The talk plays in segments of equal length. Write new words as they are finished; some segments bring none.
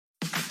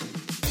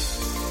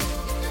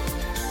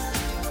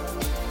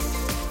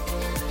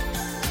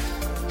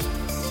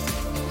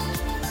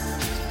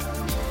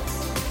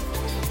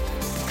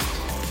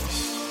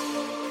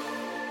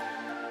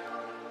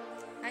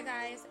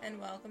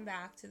welcome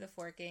back to the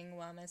Forking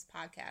Wellness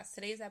Podcast.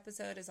 Today's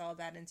episode is all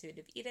about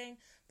intuitive eating,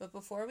 but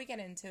before we get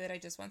into it, I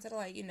just wanted to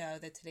let you know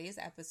that today's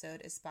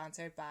episode is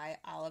sponsored by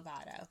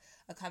Olivado,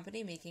 a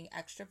company making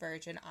extra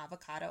virgin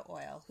avocado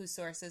oil, who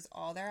sources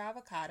all their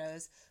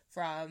avocados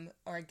from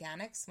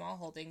organic small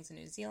holdings in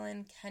New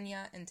Zealand,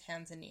 Kenya, and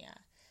Tanzania.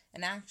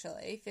 And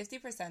actually,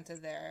 50%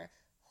 of their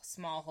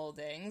small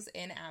holdings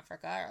in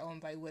Africa are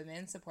owned by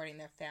women supporting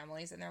their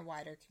families and their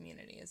wider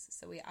communities.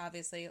 So we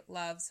obviously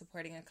love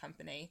supporting a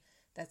company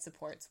that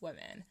supports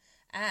women.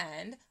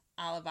 And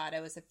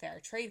Olivado is a fair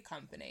trade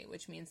company,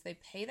 which means they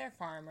pay their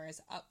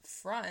farmers up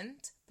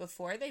front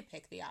before they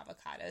pick the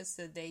avocados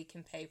so they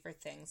can pay for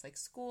things like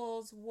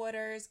schools,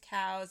 waters,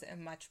 cows,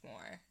 and much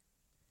more.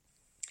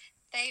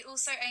 They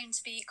also aim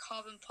to be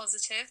carbon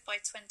positive by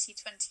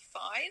 2025,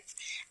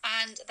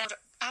 and their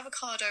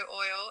avocado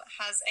oil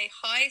has a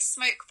high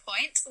smoke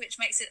point, which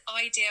makes it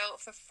ideal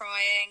for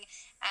frying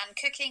and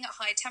cooking at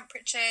high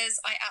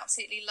temperatures. I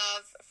absolutely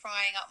love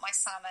frying up my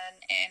salmon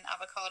in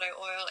avocado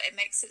oil. It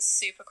makes it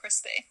super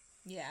crispy.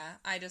 Yeah,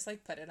 I just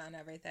put it on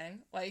everything.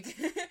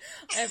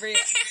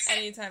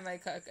 Anytime I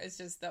cook, it's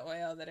just the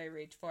oil that I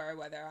reach for,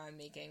 whether I'm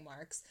making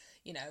Mark's,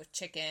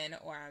 chicken,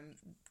 or I'm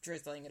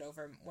drizzling it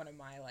over one of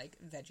my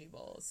veggie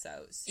bowls.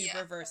 So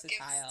super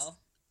versatile.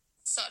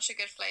 Such a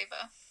good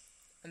flavor.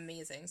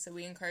 Amazing. So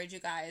we encourage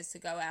you guys to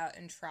go out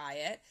and try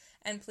it,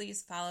 and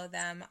please follow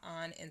them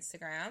on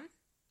Instagram.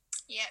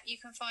 Yeah, you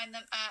can find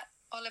them at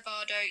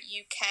Olivado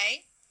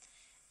UK.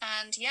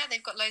 And yeah,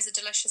 they've got loads of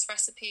delicious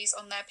recipes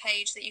on their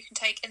page that you can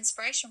take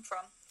inspiration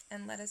from.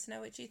 And let us know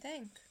what you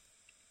think.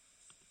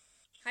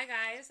 Hi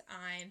guys,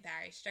 I'm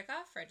Barry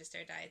Strickoff,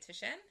 registered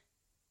dietitian.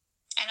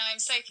 And I'm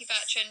Sophie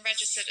Bertrand,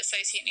 registered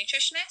associate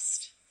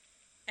nutritionist.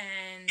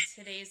 And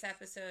today's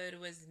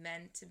episode was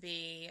meant to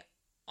be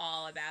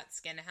all about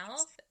skin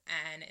health,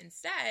 and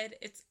instead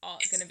it's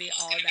going to be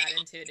all about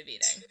intuitive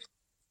eating.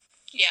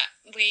 Yeah,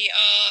 we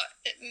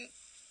are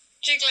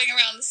jiggling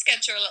around the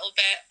schedule a little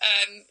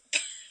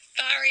bit.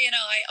 Barry and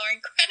I are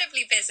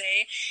incredibly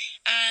busy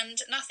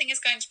and nothing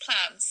is going to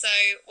plan, so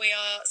we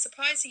are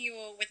surprising you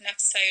all with an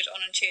episode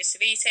on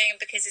intuitive eating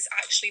because it's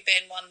actually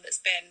been one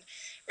that's been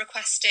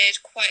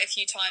requested quite a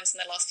few times in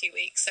the last few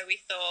weeks, so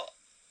we thought,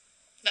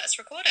 let's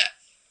record it.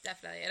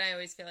 Definitely, and I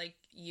always feel like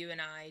you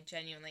and I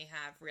genuinely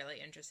have really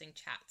interesting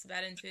chats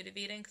about intuitive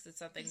eating because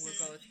it's something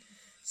we're both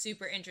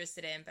super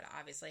interested in, but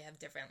obviously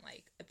have different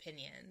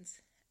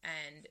opinions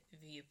and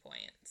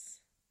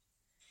viewpoints.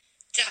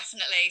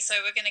 Definitely. So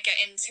we're going to get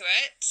into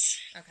it.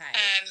 Okay.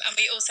 And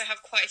we also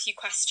have quite a few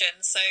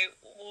questions. So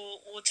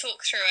we'll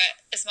talk through it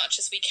as much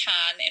as we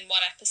can in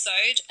one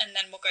episode, and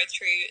then we'll go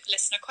through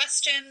listener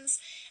questions.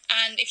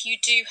 And if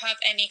you do have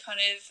any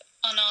kind of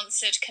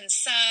unanswered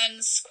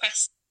concerns,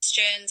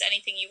 questions,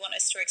 anything you want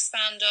us to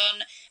expand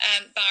on,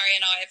 Barry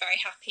and I are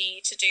very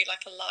happy to do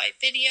a live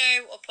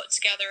video or put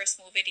together a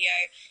small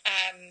video,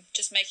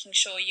 just making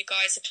sure you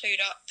guys are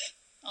clued up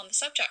on the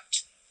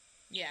subject.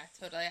 Yeah,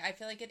 totally. I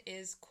feel like it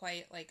is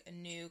quite a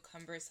new,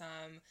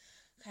 cumbersome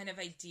kind of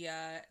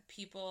idea.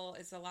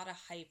 It's a lot of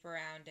hype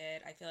around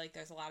it. I feel like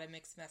there's a lot of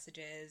mixed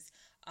messages,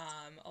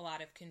 a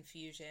lot of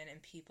confusion, and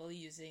people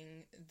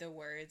using the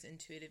words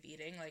intuitive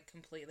eating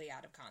completely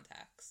out of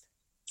context.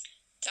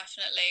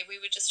 Definitely. We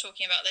were just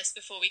talking about this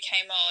before we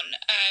came on.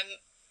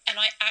 And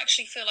I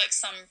actually feel like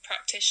some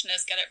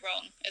practitioners get it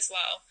wrong as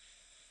well.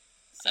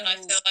 And I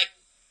feel like...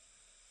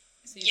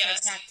 So you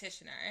said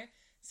practitioner.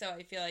 So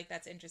I feel like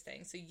that's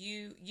interesting. So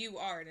you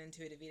are an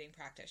intuitive eating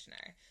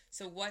practitioner.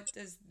 So what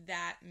does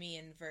that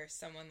mean versus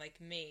someone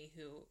like me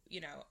who,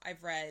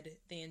 I've read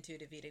the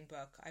intuitive eating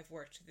book. I've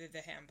worked through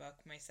the handbook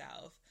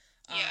myself.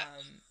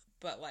 Yeah.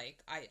 But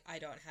I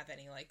don't have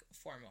any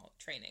formal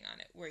training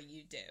on it where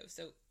you do.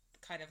 So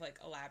kind of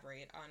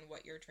elaborate on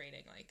what your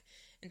training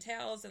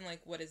entails and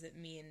what does it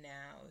mean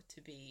now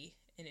to be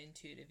an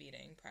intuitive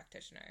eating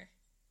practitioner?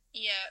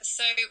 Yeah,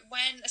 so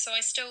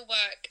I still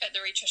work at the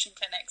Nutrition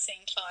Clinic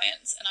seeing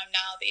clients, and I'm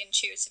now the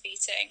intuitive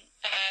eating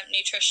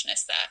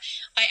nutritionist there.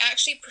 I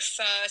actually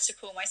prefer to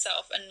call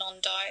myself a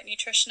non-diet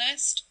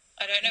nutritionist.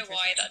 I don't know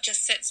why, that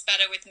just sits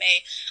better with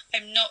me.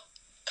 I'm not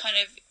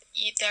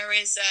there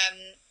is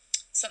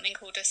something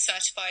called a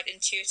certified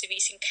intuitive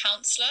eating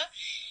counsellor.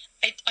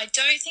 I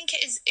don't think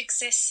it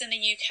exists in the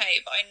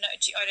UK, but I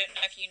don't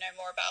know if you know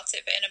more about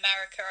it, but in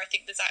America I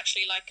think there's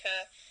actually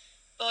a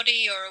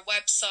body or a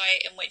website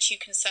in which you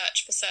can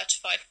search for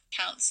certified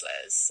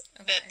counsellors.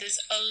 Okay. But there's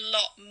a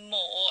lot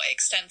more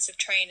extensive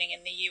training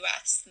in the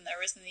US than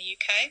there is in the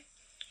UK.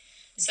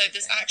 So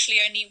there's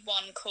actually only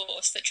one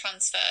course that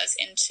transfers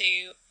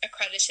into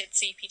accredited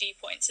CPD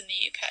points in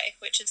the UK,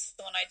 which is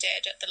the one I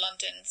did at the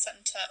London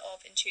Centre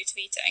of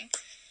Intuitive Eating.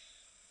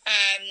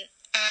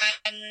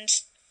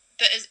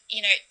 But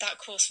that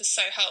course was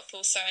so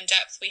helpful, so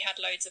in-depth. We had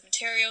loads of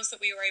materials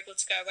that we were able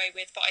to go away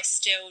with, but I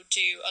still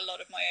do a lot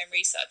of my own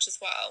research as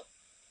well.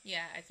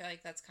 Yeah, I feel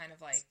like that's kind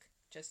of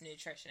just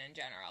nutrition in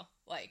general.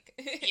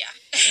 Yeah.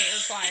 It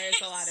requires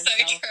a lot of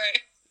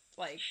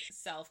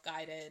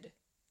self-guided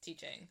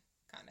teaching,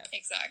 kind of.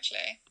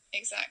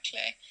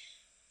 Exactly.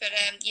 But,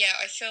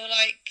 I feel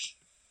like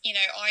you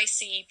know, I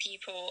see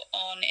people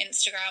on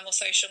Instagram or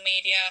social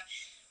media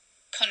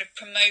kind of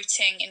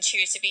promoting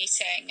intuitive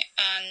eating,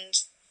 and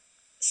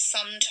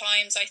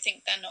sometimes I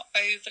think they're not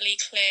overly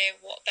clear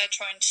what they're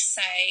trying to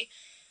say.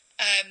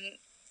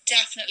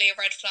 Definitely a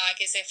red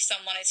flag is if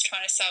someone is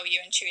trying to sell you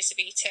intuitive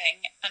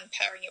eating and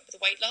pairing it with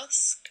weight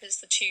loss, because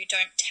the two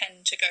don't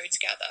tend to go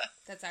together.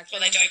 That's actually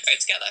they don't go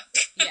together.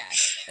 Yeah,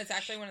 that's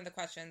actually one of the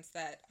questions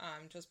that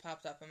just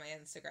popped up on my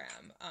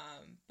Instagram.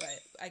 But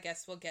I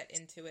guess we'll get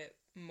into it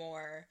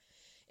more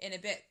in a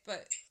bit.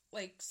 But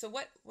like, so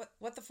what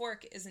the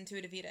fork is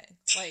intuitive eating?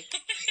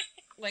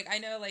 Like I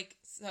know, like,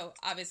 so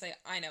obviously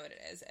I know what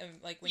it is,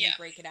 and like when you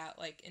break it out,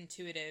 like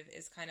intuitive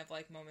is kind of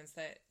like moments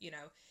that, you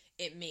know,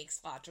 it makes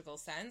logical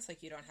sense.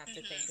 Like you don't have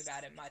to think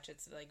about it much.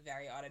 It's like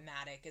very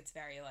automatic. It's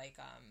very like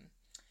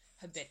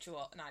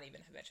habitual. Not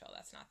even habitual.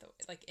 That's not the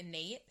like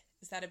innate.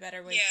 Is that a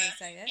better way to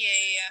say it?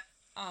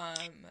 Yeah.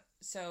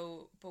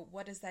 So, but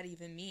what does that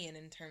even mean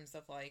in terms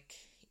of like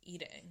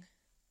eating?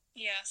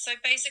 Yeah. So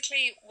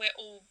basically, we're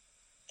all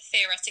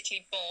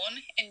theoretically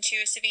born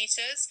intuitive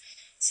eaters.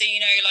 So, you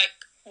know, like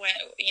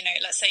when, you know,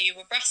 let's say you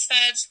were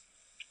breastfed.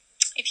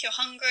 If you're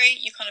hungry,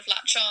 you kind of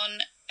latch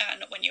on,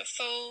 and when you're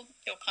full,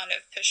 you'll kind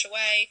of push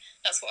away.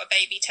 That's what a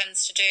baby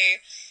tends to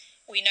do.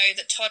 We know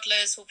that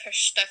toddlers will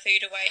push their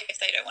food away if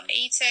they don't want to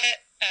eat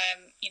it.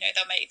 You know,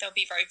 they'll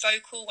be very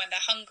vocal when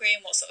they're hungry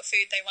and what sort of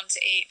food they want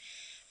to eat.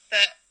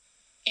 But,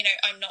 you know,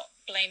 I'm not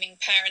blaming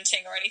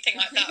parenting or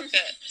anything like that.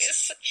 But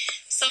it's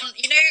some,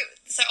 you know,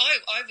 so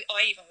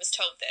I even was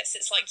told this.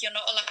 It's like you're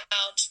not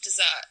allowed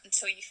dessert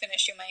until you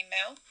finish your main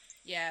meal.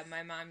 Yeah, my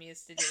mom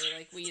used to do,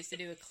 like, we used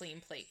to do a clean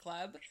plate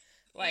club.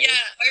 Like, yeah,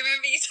 I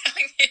remember you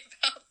telling me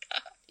about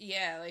that.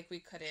 Yeah, like we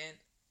couldn't,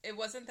 it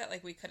wasn't that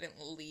like we couldn't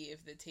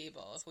leave the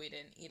table if we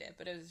didn't eat it,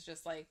 but it was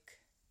just like,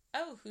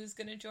 oh, who's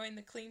gonna join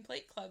the clean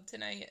plate club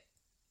tonight?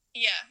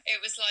 Yeah,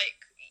 it was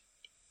like,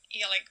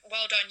 you're like,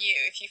 well done you,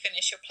 if you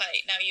finish your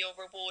plate, now you're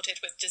rewarded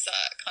with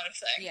dessert kind of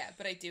thing. Yeah,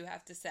 but I do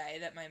have to say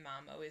that my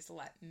mom always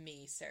let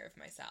me serve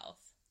myself.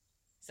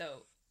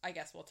 So I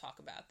guess we'll talk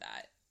about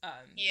that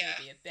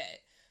maybe a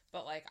bit.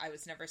 But, like, I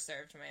was never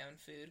served my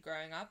own food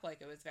growing up. Like,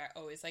 it was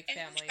always, like,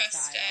 family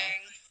style.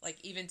 Like,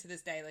 even to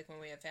this day, like, when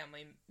we have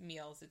family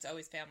meals, it's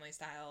always family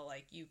style.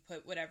 Like, you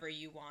put whatever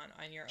you want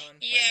on your own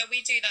plate. Yeah,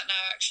 we do that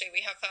now, actually.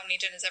 We have family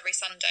dinners every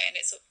Sunday, and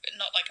it's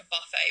not like a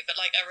buffet, but,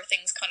 like,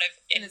 everything's kind of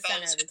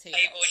involved at the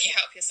table, and you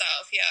help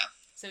yourself, yeah.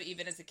 So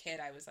even as a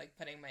kid, I was, like,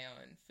 putting my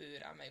own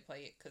food on my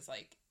plate, because,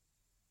 like,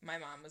 my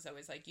mom was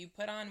always like, you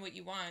put on what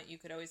you want, you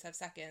could always have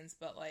seconds,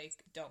 but,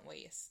 like, don't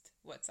waste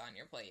what's on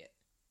your plate.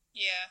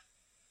 Yeah.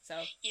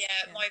 So,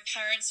 yeah, my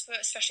parents,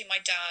 especially my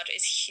dad,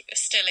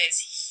 still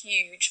is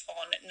huge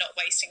on not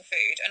wasting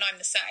food, and I'm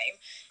the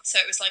same.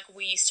 So it was like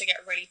we used to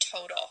get really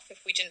told off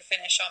if we didn't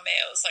finish our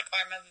meals. Like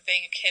I remember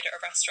being a kid at a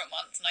restaurant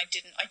once, and I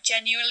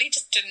genuinely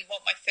just didn't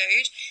want my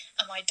food,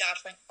 and my dad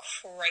went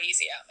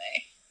crazy at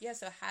me. Yeah,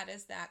 so how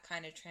does that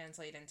kind of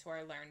translate into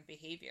our learned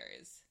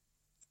behaviors?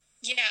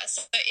 Yeah,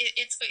 so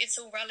it's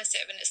all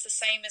relative, and it's the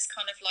same as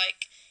kind of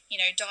like,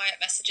 you know, diet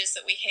messages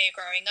that we hear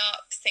growing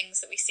up, things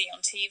that we see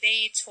on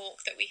TV,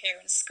 talk that we hear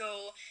in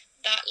school.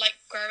 That,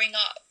 like, growing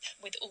up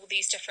with all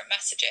these different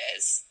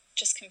messages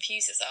just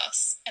confuses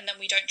us, and then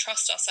we don't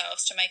trust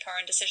ourselves to make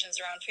our own decisions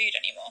around food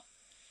anymore.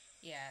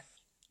 Yeah,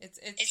 it's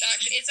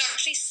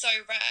actually so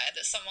rare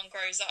that someone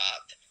grows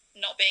up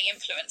not being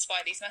influenced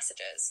by these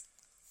messages.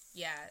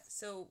 Yeah.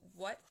 So,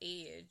 what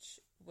age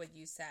would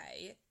you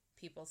say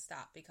people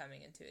stop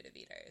becoming intuitive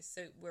eaters?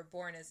 So we're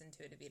born as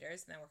intuitive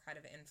eaters, and then we're kind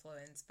of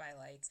influenced by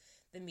like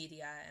the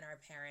media and our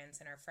parents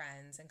and our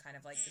friends and kind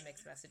of like the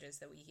mixed messages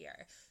that we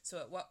hear. So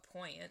at what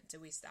point do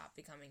we stop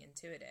becoming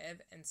intuitive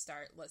and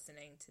start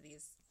listening to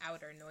these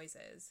outer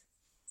noises?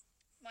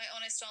 My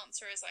honest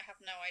answer is I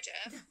have no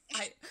idea.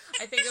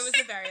 I think it was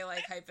a very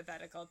like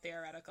hypothetical,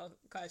 theoretical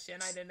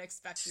question. I didn't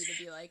expect you to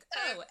be like,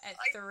 at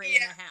 3.5.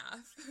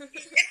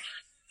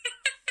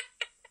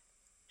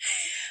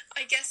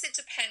 I guess it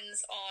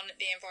depends on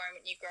the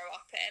environment you grow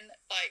up in.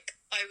 Like,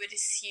 I would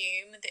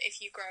assume that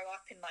if you grow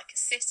up in, like, a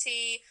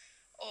city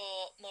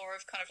or more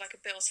of kind of like a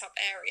built-up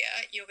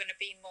area, you're going to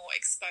be more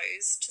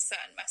exposed to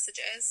certain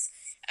messages.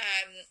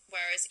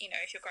 Whereas, you know,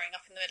 if you're growing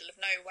up in the middle of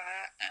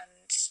nowhere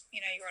and, you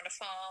know, you're on a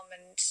farm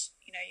and,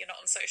 you know, you're not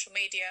on social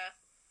media,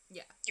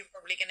 you're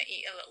probably going to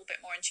eat a little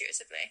bit more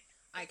intuitively.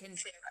 I can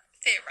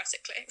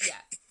theoretically.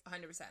 Yeah,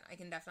 100%. I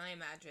can definitely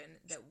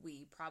imagine that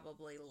we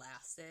probably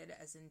lasted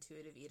as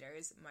intuitive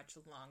eaters much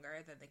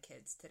longer than the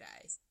kids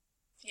today.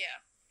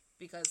 Yeah.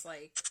 Because,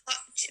 like...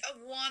 100%.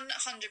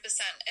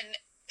 And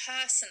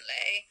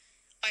personally,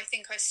 I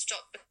think I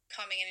stopped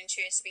becoming an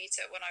intuitive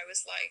eater when I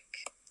was,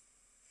 like,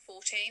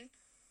 14.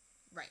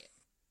 Right.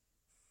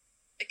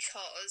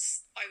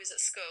 Because I was at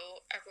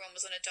school, everyone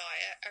was on a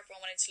diet,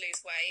 everyone wanted to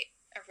lose weight,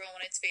 everyone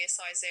wanted to be a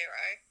size 0.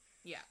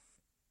 Yeah.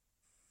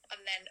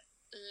 And then,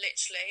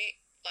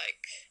 literally,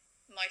 like,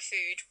 my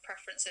food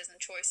preferences and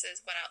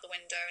choices went out the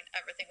window and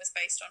everything was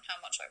based on how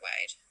much I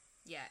weighed.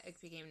 Yeah, it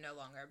became no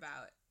longer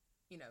about,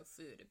 you know,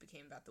 food. It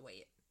became about the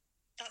weight.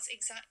 That's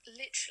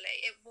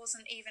literally, it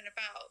wasn't even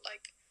about,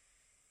 like,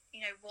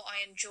 what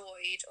I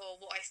enjoyed or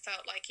what I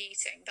felt like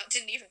eating. That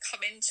didn't even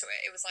come into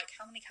it. It was like,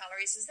 how many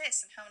calories is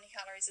this and how many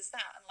calories is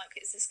that? And like,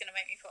 is this going to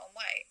make me put on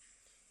weight?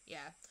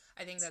 Yeah,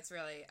 I think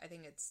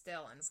it's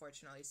still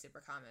unfortunately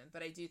super common,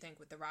 but I do think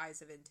with the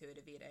rise of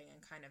intuitive eating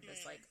and kind of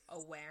this like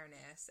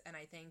awareness, and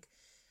I think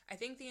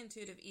the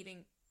intuitive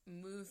eating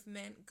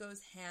movement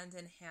goes hand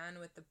in hand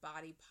with the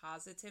body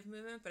positive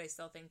movement, but I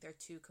still think they're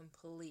two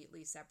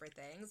completely separate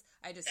things.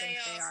 I just think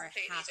they are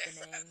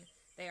happening. Different.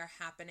 They are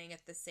happening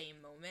at the same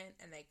moment,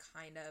 and they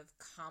kind of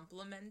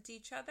complement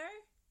each other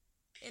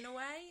in a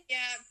way.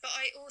 Yeah, but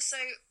I also,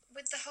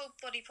 with the whole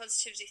body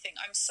positivity thing,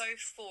 I'm so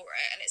for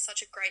it, and it's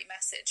such a great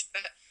message,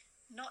 but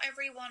not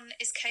everyone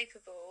is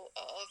capable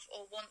of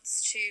or wants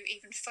to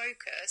even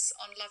focus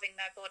on loving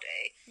their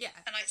body. Yeah.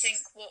 And I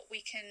think what we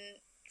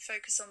can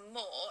focus on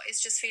more is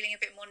just feeling a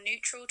bit more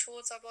neutral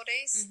towards our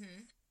bodies.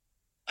 Mm-hmm.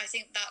 I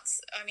think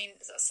that's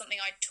something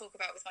I talk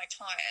about with my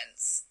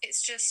clients.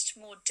 It's just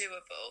more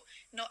doable.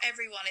 Not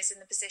everyone is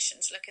in the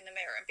position to look in the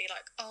mirror and be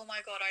like, oh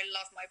my God, I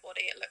love my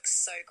body. It looks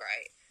so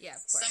great.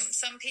 Yeah, of course.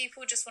 Some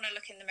people just want to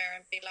look in the mirror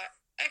and be like,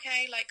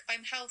 okay, like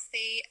I'm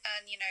healthy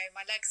and,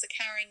 my legs are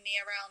carrying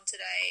me around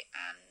today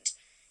and,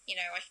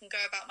 I can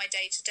go about my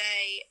day to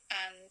day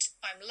and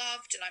I'm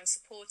loved and I'm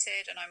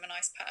supported and I'm a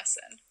nice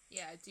person.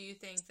 Yeah. Do you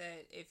think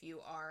that if you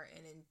are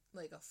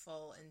a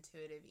full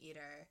intuitive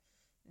eater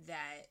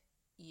that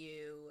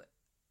you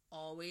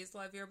always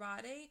love your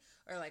body?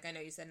 Or like, I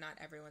know you said not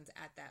everyone's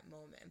at that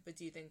moment, but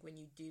do you think when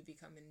you do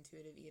become an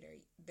intuitive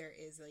eater, there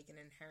is like an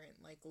inherent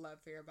like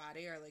love for your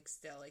body, or like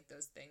still like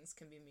those things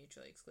can be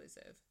mutually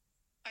exclusive?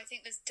 I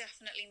think there's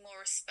definitely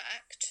more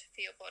respect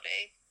for your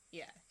body.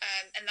 Yeah.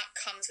 And that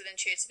comes with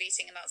intuitive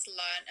eating, and that's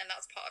learned, and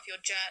that's part of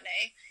your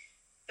journey.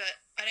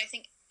 But I don't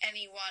think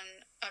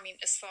anyone,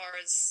 as far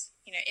as,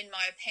 in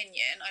my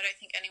opinion, I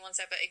don't think anyone's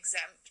ever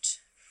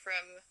exempt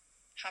from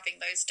having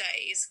those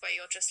days where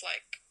you're just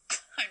like,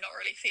 I'm not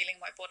really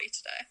feeling my body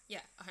today.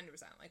 Yeah, 100%.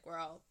 Like,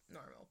 we're all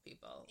normal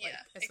people. Like,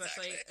 yeah,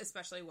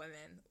 especially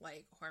women.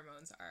 Like,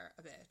 hormones are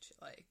a bitch.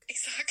 Like,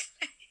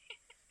 exactly.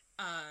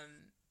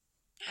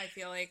 I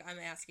feel like I'm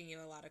asking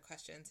you a lot of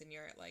questions and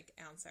you're like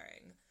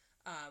answering,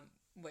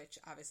 which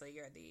obviously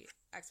you're the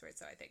expert,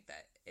 so I think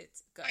that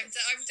it's good. I'm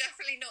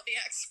definitely not the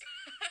expert,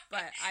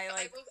 but I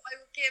will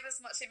give as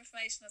much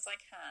information as I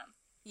can.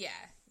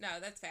 Yeah, no,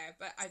 that's fair.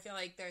 But I feel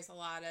like there's a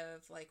lot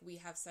of like, we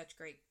have such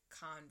great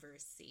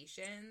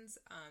conversations.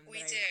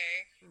 We do,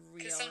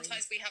 because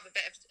sometimes we have a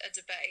bit of a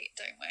debate,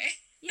 don't we?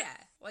 Yeah,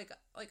 like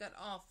an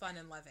all fun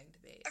and loving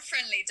debate. A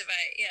friendly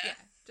debate, yeah.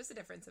 Yeah, just a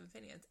difference of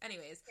opinions.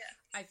 Anyways, yeah.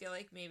 I feel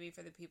like maybe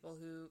for the people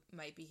who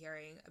might be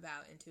hearing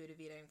about intuitive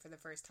eating for the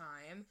first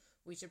time,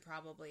 we should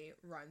probably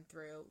run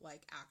through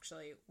like,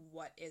 actually,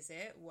 what is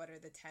it? What are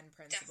the 10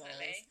 principles?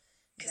 Definitely.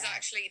 Because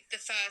actually the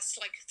first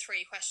like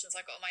 3 questions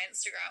I got on my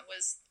Instagram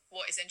was,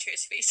 what is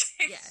intuitive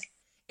eating? Yeah.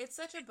 It's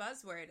such a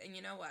buzzword, and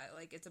you know what?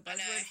 Like, it's a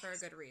buzzword for a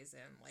good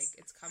reason. Like,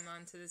 it's come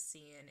onto the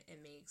scene.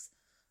 It makes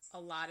a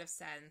lot of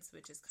sense,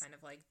 which is kind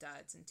of like, duh,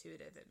 it's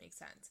intuitive. It makes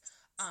sense.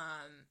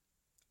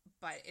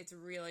 But it's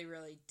really,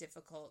 really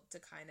difficult to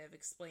kind of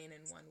explain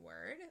in one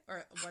word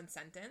or one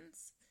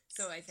sentence.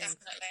 So I think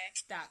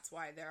that's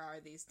why there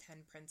are these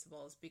 10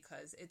 principles,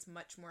 because it's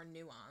much more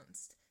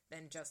nuanced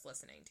than just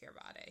listening to your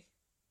body.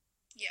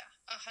 Yeah,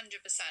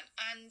 100%.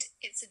 And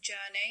it's a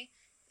journey.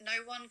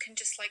 No one can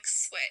just like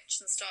switch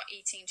and start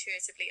eating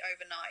intuitively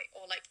overnight,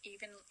 or like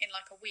even in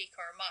like a week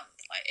or a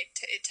month. Like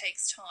it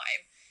takes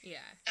time.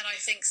 Yeah. And I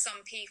think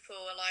some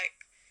people are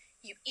like,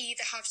 you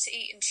either have to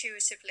eat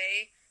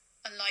intuitively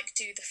and like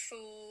do the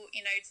full,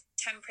 10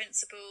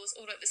 principles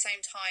all at the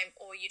same time,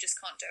 or you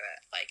just can't do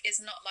it. Like, it's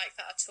not like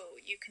that at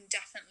all. You can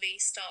definitely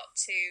start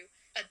to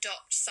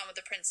adopt some of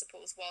the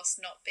principles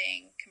whilst not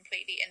being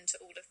completely into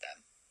all of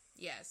them.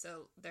 Yeah,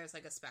 so there's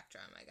like a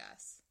spectrum, I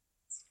guess.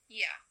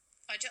 Yeah.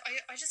 I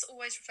just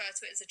always refer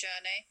to it as a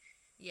journey.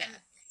 Yeah. And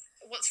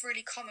what's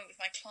really common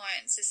with my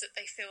clients is that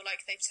they feel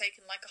like they've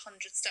taken like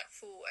 100 steps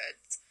forward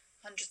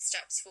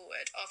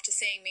after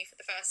seeing me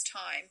for the first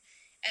time.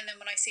 And then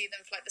when I see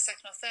them for like the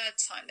second or third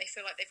time, they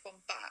feel like they've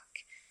gone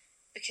back,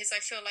 because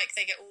I feel like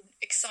they get all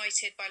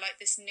excited by like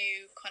this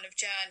new kind of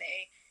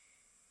journey.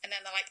 And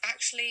then they're like,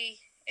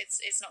 actually,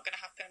 it's not going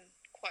to happen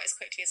quite as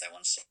quickly as I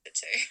wanted it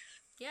to.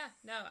 Yeah,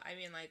 no,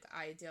 like,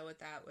 I deal with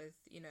that with,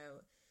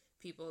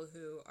 people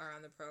who are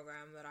on the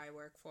program that I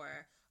work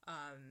for.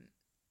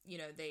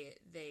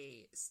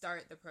 They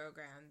start the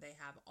program, they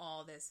have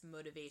all this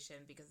motivation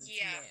because it's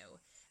new,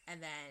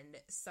 and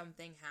then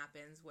something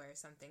happens where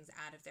something's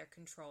out of their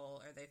control,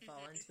 or they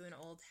fall into an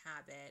old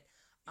habit,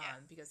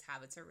 because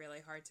habits are really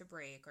hard to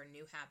break, or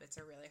new habits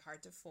are really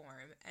hard to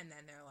form, and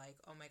then they're like,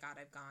 oh my God,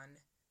 I've gone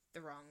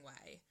the wrong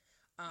way.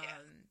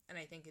 And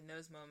I think in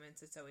those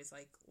moments, it's always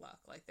like,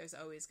 look, like, there's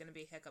always going to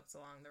be hiccups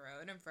along the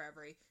road, and for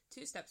every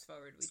 2 steps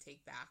forward we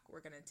take back, we're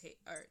going to take,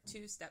 or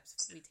 2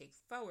 steps we take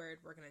forward,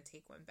 we're going to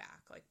take 1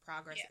 back. Like,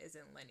 progress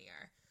isn't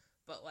linear,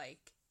 but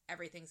like,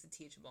 everything's a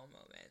teachable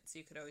moment. So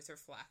you could always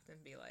reflect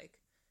and be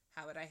like,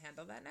 how would I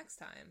handle that next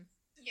time?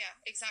 Yeah,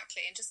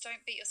 exactly. And just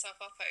don't beat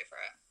yourself up over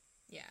it.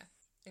 Yeah.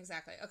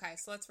 Exactly. Okay,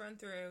 so let's run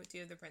through. Do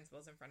you have the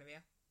principles in front of you?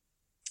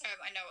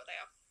 I know what they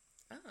are.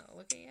 Oh,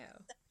 look at you.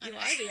 You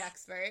are the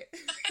expert.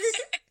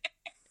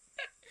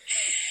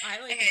 I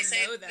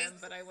know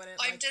them, but I wouldn't.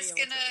 I'm just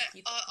gonna.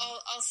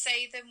 I'll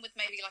say them with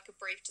maybe like a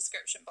brief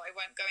description, but I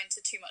won't go into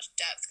too much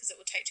depth because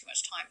it will take too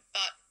much time.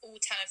 But all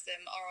 10 of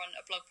them are on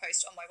a blog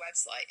post on my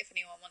website if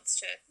anyone wants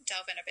to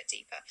delve in a bit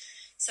deeper.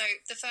 So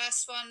the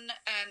first one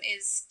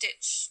is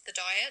ditch the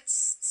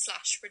diets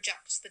 /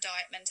 reject the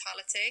diet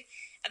mentality,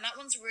 and that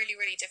one's really,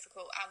 really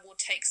difficult and will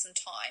take some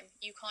time.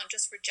 You can't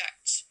just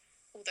reject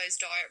all those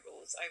diet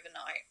rules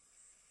overnight.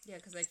 Yeah,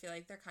 because I feel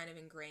like they're kind of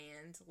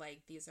ingrained.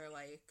 Like these are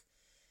like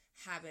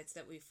habits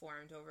that we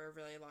formed over a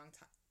really long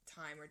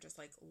time, or just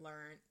like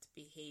learned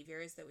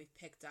behaviors that we've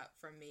picked up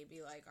from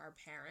maybe like our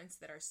parents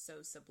that are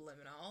so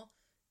subliminal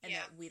and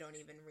that we don't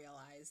even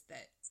realize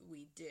that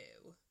we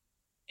do.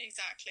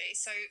 Exactly.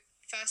 So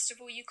first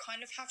of all, you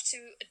kind of have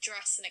to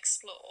address and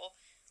explore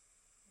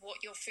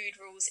what your food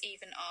rules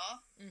even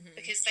are,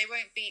 because they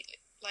won't be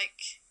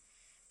like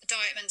a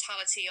diet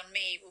mentality on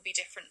me will be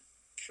different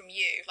from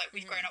you. Like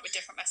we've grown up with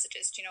different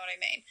messages. Do you know what I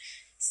mean?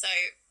 So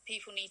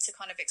people need to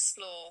kind of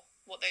explore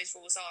what those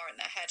rules are in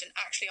their head and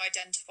actually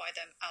identify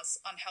them as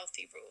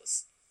unhealthy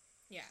rules.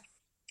 Yeah.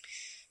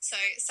 So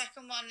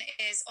second one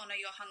is honor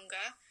your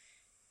hunger.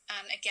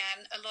 And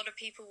again, a lot of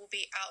people will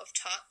be out of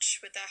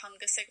touch with their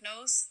hunger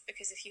signals,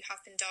 because if you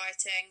have been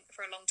dieting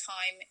for a long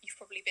time, you've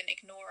probably been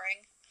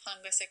ignoring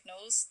hunger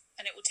signals,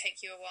 and it will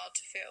take you a while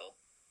to feel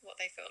what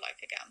they feel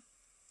like again.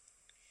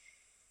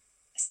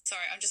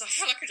 Sorry, I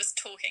feel like I'm just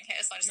talking here,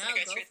 so I'm just going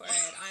to go through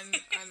it.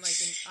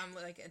 I'm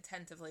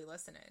attentively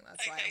listening.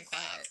 That's why I'm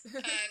quiet.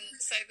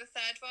 So the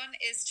third one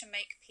is to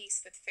make peace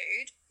with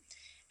food.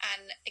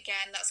 And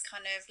again, that's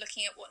kind of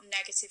looking at what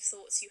negative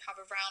thoughts you have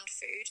around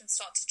food and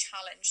start to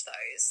challenge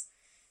those.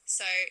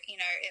 So,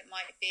 it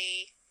might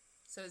be...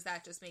 So is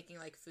that just making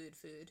like food?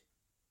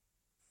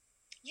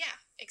 Yeah,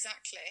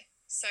 exactly.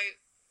 So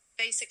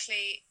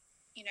basically,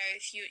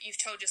 if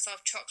you've told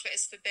yourself chocolate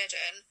is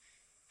forbidden,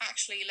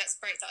 actually, let's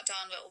break that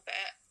down a little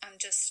bit and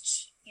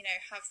just,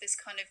 have this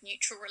kind of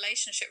neutral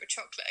relationship with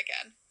chocolate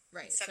again.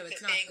 Right, so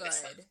it's not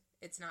good,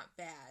 it's not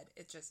bad,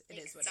 it is what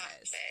it is.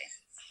 Exactly,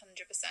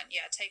 100%,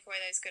 yeah, take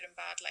away those good and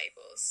bad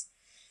labels.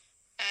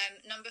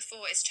 Number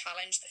 4 is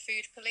challenge the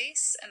food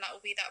police, and that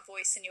will be that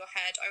voice in your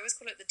head. I always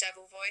call it the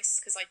devil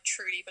voice, because I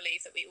truly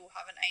believe that we all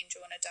have an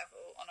angel and a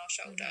devil on our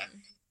shoulder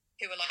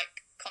who are,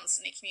 like,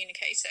 constantly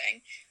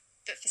communicating.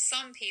 But for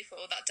some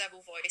people, that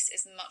devil voice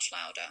is much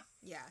louder.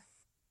 Yeah.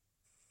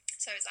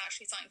 So it's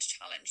actually starting to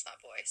challenge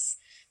that voice.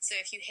 So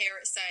if you hear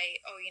it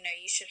say, oh,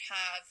 you should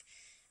have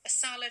a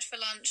salad for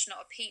lunch,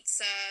 not a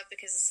pizza,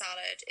 because a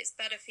salad is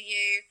better for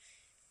you,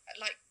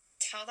 like,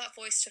 tell that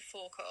voice to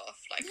fork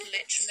off. Like,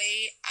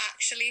 literally,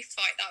 actually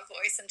fight that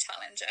voice and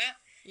challenge it.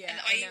 Yeah,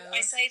 and I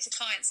say to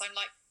clients, I'm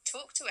like,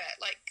 talk to it.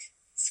 Like,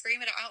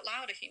 scream it out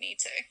loud if you need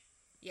to.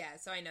 Yeah,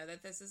 so I know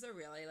that this is a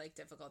really, like,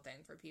 difficult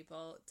thing for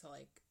people to,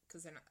 like,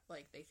 because they're not,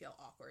 like, they feel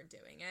awkward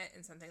doing it.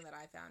 And something that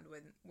I found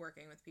when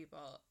working with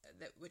people,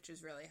 which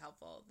is really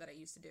helpful, that I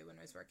used to do when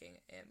I was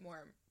working in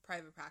more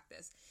private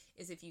practice,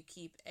 is if you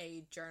keep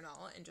a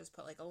journal and just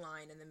put like a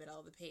line in the middle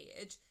of the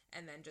page,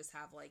 and then just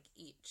have like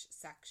each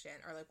section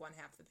or like one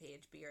half of the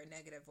page be your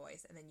negative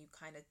voice, and then you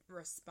kind of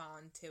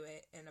respond to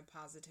it in a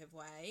positive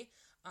way.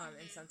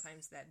 And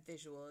sometimes that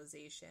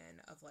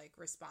visualization of like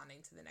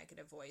responding to the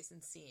negative voice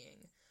and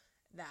seeing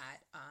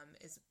that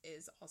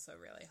is also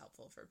really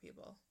helpful for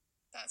people.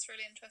 That's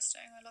really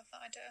interesting. I love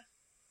that idea.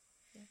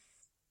 Yeah.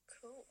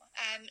 Cool.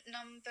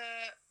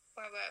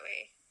 Where were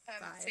we?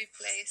 5. Food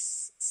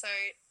police. So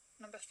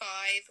number 5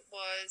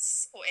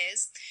 was, or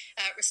is,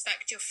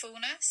 respect your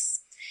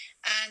fullness.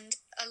 And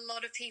a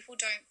lot of people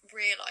don't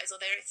realise, or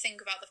they don't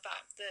think about the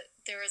fact that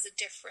there is a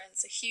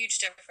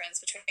huge difference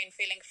between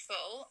feeling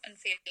full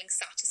and feeling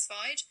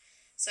satisfied.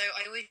 So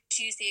I always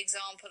use the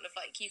example of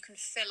like, you can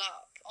fill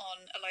up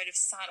on a load of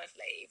salad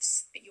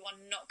leaves, but you are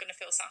not going to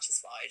feel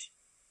satisfied.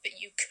 But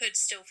you could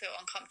still feel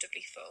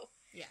uncomfortably full.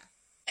 Yeah.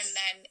 And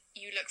then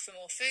you look for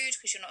more food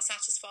because you're not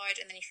satisfied,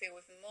 and then you feel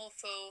even more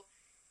full,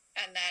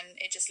 and then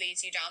it just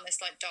leads you down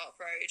this like dark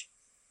road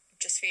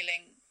of just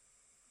feeling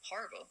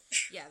horrible.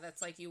 Yeah,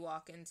 that's like you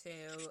walk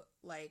into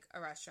like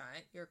a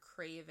restaurant, you're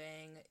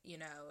craving,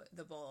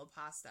 the bowl of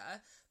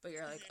pasta, but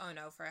you're like, oh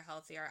no, for a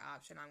healthier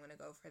option, I'm going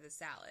to go for the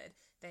salad.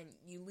 Then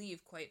you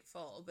leave quite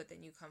full, but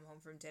then you come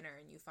home from dinner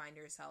and you find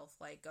yourself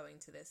like going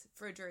to this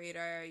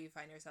refrigerator, you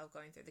find yourself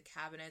going through the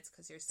cabinets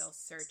because you're still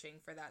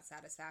searching for that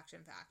satisfaction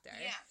factor.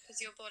 Yeah,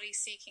 because your body's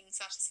seeking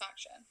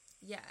satisfaction.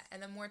 Yeah,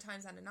 and then more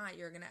times out of not,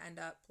 you're going to end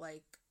up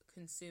like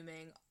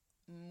consuming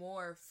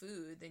more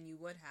food than you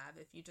would have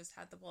if you just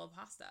had the bowl of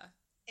pasta.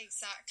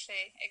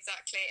 Exactly.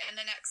 And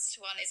the next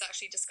one is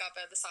actually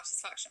discover the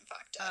satisfaction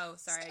factor. Oh,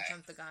 sorry, I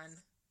jumped the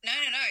gun. No,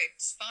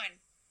 it's fine.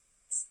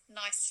 It's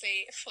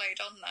nicely flowed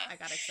on there. I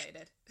got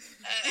excited.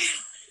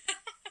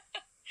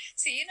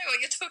 So you know what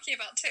you're talking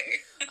about too.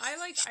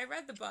 I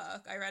read the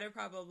book. I read it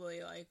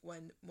probably like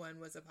when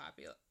was it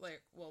popular?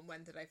 Like, well,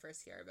 when did I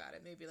first hear about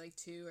it? Maybe like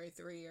 2 or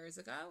 3 years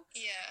ago.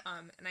 Yeah.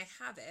 And I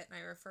have it and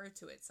I refer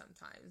to it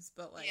sometimes,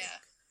 but like, yeah.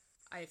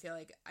 I feel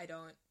like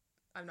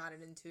I'm not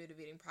an intuitive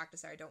eating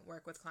practicer. I don't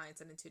work with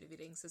clients in intuitive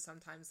eating, so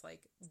sometimes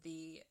like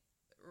the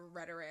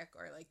rhetoric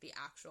or like the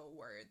actual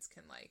words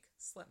can like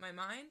slip my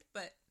mind,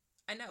 but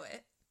I know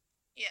it.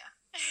 Yeah.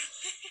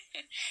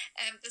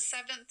 The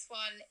 7th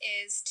one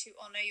is to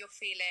honor your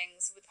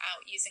feelings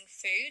without using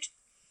food.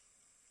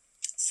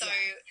 So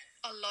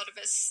a lot of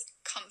us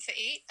comfort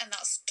eat, and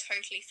that's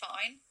totally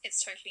fine.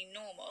 It's totally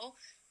normal.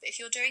 But if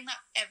you're doing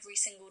that every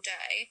single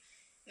day,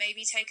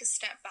 maybe take a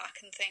step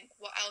back and think,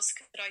 what else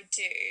could I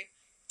do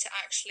to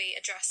actually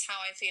address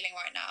how I'm feeling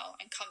right now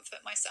and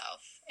comfort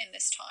myself in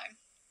this time?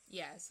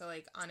 Yeah, so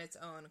like on its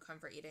own,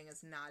 comfort eating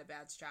is not a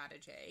bad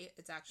strategy.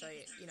 It's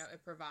actually,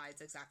 it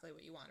provides exactly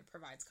what you want. It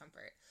provides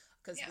comfort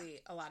because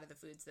a lot of the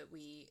foods that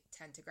we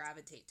tend to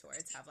gravitate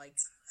towards have like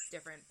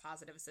different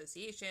positive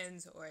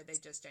associations, or they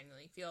just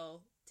genuinely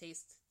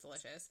taste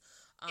delicious.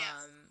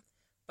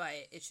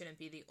 But it shouldn't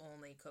be the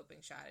only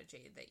coping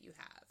strategy that you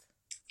have.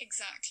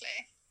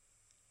 Exactly.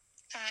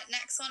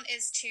 Next one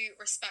is to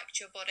respect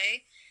your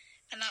body.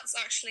 And that's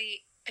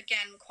actually,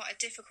 again, quite a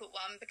difficult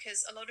one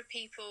because a lot of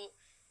people,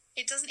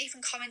 it doesn't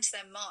even come into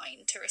their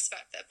mind to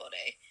respect their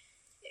body.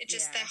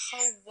 Their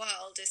whole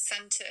world is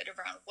centered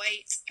around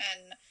weight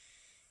and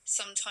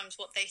sometimes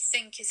what they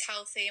think is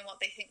healthy and what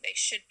they think they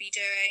should be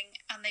doing.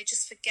 And they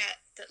just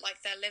forget that,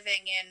 like, they're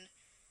living in,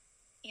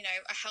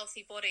 a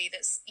healthy body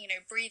that's,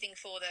 breathing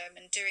for them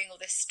and doing all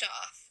this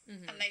stuff.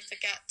 Mm-hmm. And they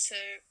forget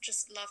to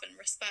just love and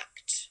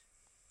respect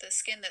the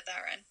skin that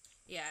they're in.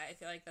 Yeah, I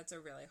feel like that's a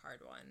really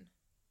hard one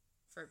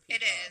for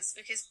people. It is,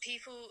 because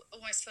people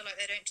almost feel like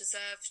they don't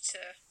deserve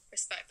to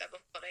respect their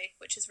body,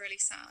 which is really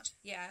sad.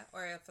 Yeah,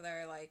 or if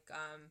their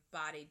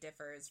body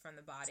differs from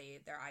the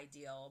body, their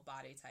ideal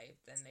body type,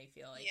 then they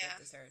feel like it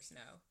deserves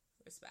no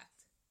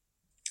respect.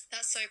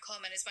 That's so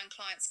common, is when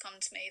clients come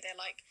to me, they're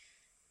like,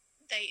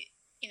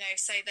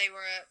 say they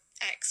were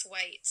X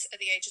weight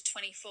at the age of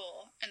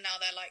 24 and now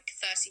they're like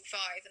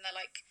 35 and they're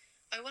like,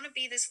 I want to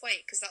be this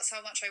weight because that's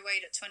how much I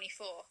weighed at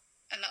 24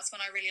 and that's when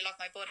I really love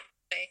my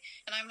body.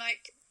 And I'm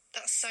like,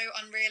 that's so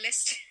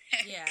unrealistic.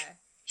 Yeah.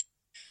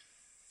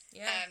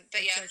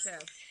 But yeah.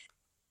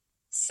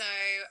 So,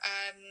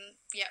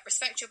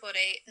 respect your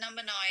body.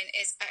 Number 9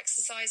 is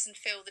exercise and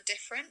feel the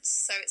difference.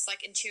 So it's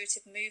like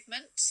intuitive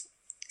movement.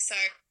 So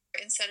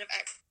instead of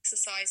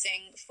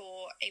exercising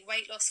for a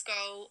weight loss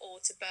goal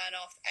or to burn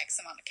off X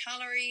amount of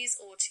calories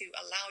or to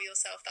allow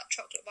yourself that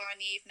chocolate bar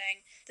in the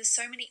evening, there's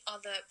so many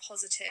other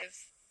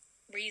positive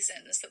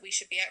reasons that we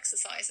should be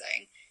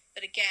exercising.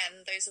 But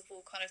again, those have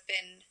all kind of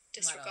been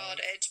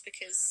disregarded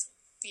because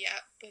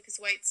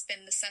weight's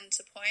been the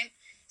center point.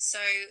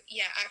 So,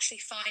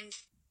 actually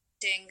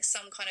finding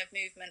some kind of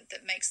movement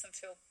that makes them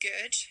feel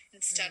good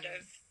instead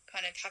of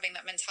kind of having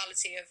that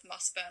mentality of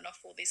must burn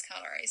off all these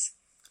calories.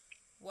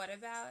 What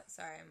about,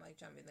 sorry, I'm like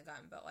jumping the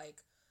gun, but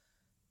like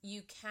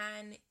you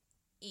can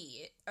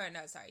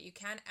you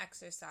can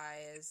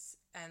exercise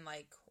and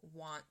like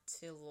want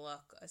to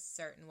look a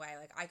certain way.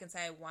 Like I can say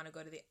I want to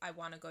go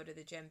to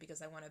the gym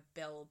because I want to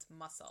build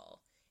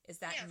muscle. Is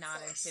that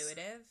not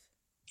intuitive?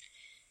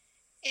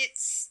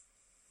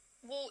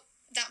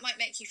 That might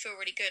make you feel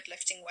really good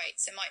lifting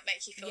weights. It might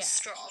make you feel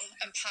strong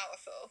and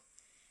powerful.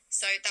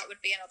 So that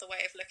would be another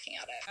way of looking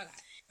at it. Okay.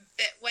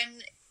 But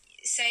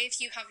if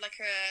you have like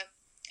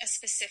a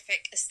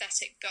specific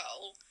aesthetic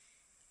goal,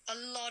 a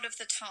lot of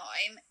the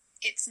time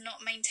it's not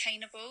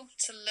maintainable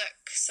to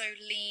look so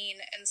lean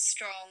and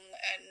strong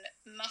and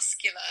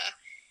muscular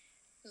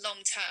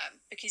long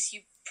term because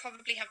you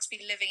probably have to be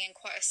living in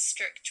quite a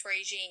strict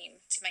regime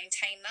to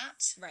maintain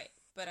that. Right.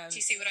 But do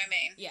you see what I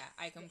mean? Yeah,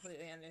 I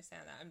completely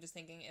understand that. I'm just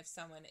thinking if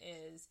someone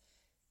is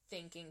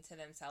thinking to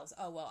themselves,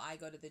 oh, well, I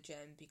go to the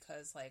gym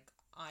because, like,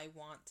 I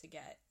want to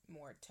get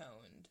more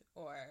toned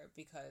or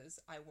because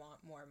I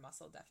want more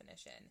muscle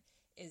definition,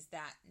 is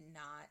that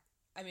not...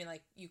 I mean,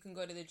 like, you can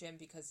go to the gym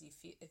because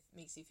it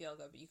makes you feel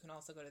good, but you can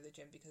also go to the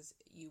gym because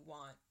you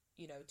want,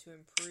 to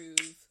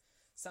improve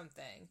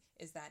something.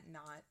 Is that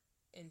not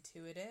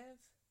intuitive?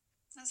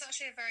 That's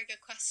actually a very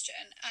good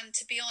question. And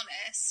to be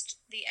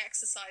honest, the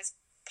exercise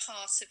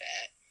part of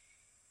it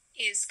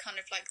is kind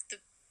of like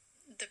the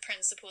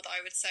principle that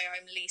I would say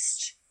I'm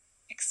least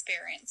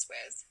experienced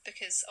with,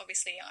 because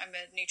obviously I'm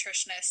a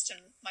nutritionist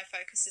and my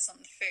focus is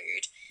on the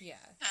food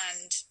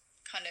and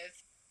kind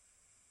of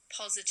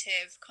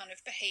positive kind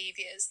of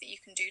behaviors that you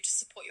can do to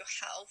support your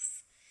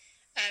health.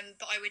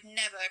 But I would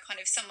never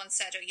if someone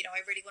said,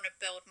 I really want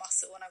to build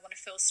muscle and I want to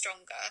feel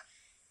stronger,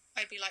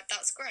 I'd be like,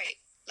 that's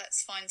great.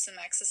 Let's find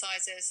some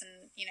exercises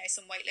and,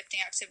 some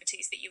weightlifting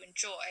activities that you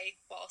enjoy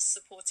whilst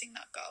supporting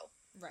that goal.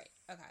 Right.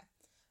 Okay.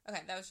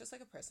 Okay, that was just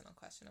like a personal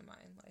question of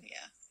mine.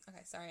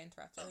 Okay, sorry I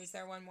interrupted. Is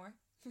there one more?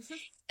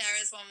 There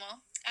is one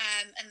more.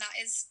 And that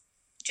is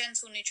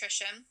gentle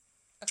nutrition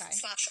 /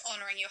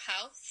 honouring your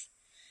health.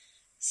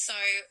 So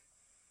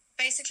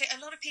basically, a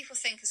lot of people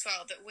think as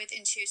well that with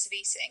intuitive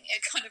eating,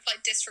 it kind of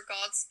like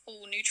disregards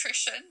all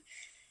nutrition.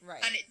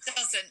 Right. And it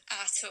doesn't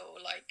at all.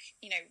 Like,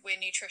 you know, we're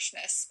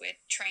nutritionists, we're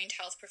trained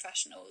health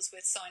professionals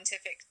with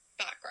scientific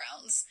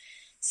backgrounds.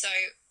 So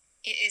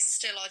it is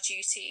still our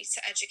duty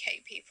to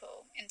educate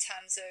people in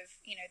terms of,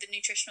 you know, the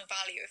nutritional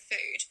value of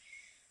food.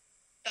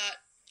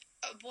 But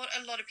what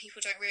a lot of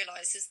people don't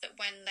realise is that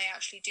when they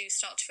actually do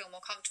start to feel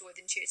more comfortable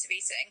with intuitive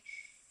eating,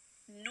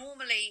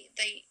 normally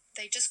they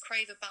just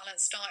crave a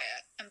balanced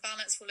diet, and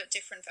balance will look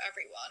different for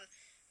everyone.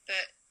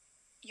 But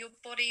your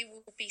body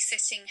will be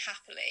sitting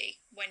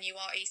happily when you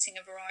are eating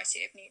a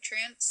variety of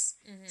nutrients.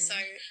 Mm-hmm. So,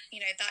 you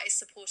know, that is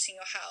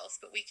supporting your health.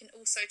 But we can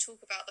also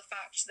talk about the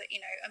fact that, you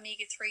know,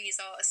 omega-3s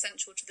are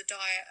essential to the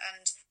diet,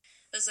 and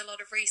there's a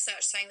lot of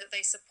research saying that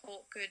they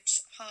support good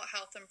heart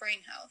health and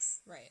brain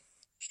health. Right.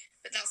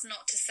 But that's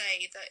not to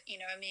say that,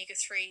 you know,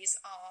 omega-3s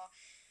are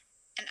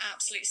an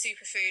absolute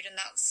superfood and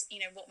that's,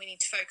 you know, what we need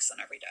to focus on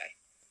every day.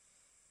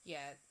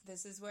 Yeah,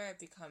 this is where it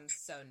becomes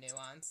so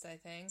nuanced, I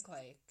think.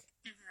 Like,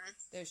 mm-hmm.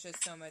 There's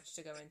just so much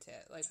to go into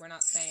it. Like, we're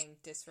not saying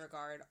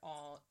disregard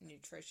all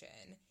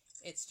nutrition.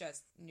 It's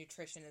just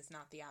nutrition is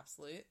not the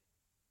absolute.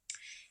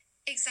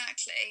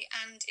 Exactly,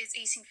 and it's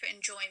eating for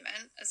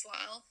enjoyment as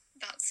well.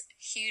 That's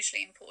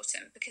hugely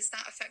important because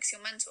that affects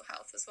your mental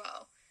health as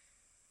well.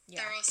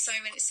 Yeah. There are so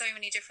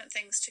many different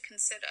things to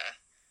consider.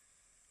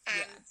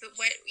 But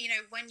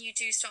when you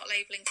do start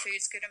labeling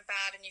foods good and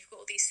bad, and you've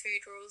got all these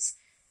food rules,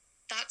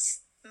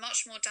 that's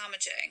much more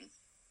damaging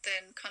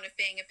than kind of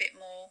being a bit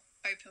more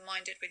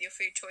open-minded with your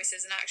food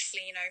choices and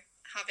actually, you know,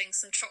 having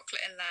some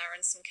chocolate in there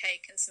and some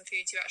cake and some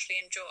foods you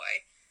actually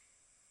enjoy.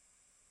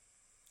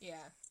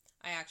 Yeah.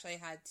 I actually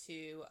had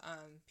 2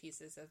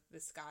 pieces of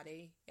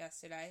biscotti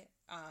yesterday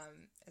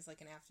as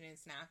like an afternoon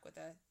snack with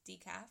a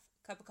decaf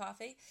cup of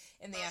coffee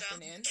in the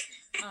afternoon.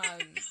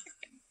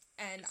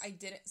 And I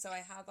didn't, so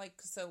I had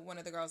one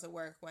of the girls at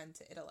work went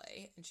to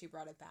Italy and she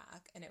brought it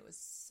back and it was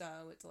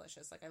so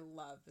delicious. Like, I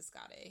love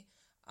biscotti.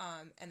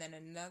 And then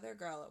another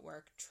girl at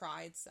work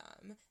tried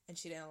some and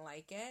she didn't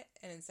like it.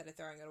 And instead of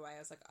throwing it away, I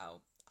was like,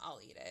 oh, I'll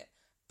eat it.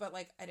 But,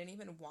 like, I didn't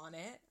even want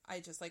it. I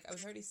just, like, I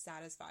was already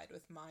satisfied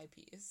with my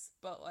piece.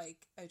 But,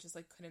 like, I just,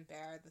 like, couldn't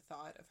bear the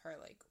thought of her,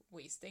 like,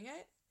 wasting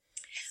it.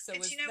 So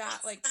was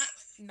that, like,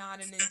 not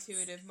an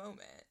intuitive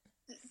moment?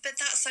 But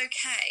that's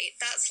okay.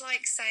 That's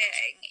like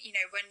saying, you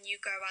know, when you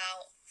go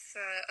out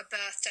for a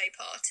birthday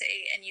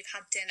party and you've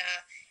had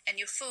dinner and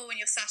you're full and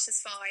you're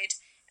satisfied,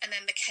 and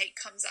then the cake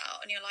comes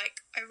out and you're like,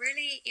 I don't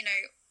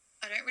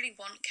really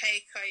want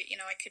cake. I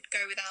could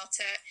go without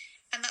it.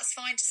 And that's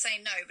fine to say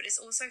no, but it's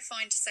also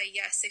fine to say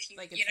yes if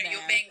you're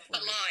being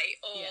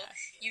polite, or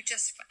you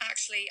just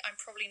actually, I'm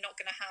probably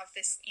not going to have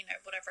this, you know,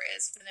 whatever it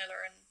is,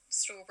 vanilla and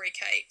strawberry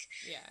cake.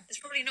 Yeah.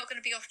 There's probably not going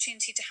to be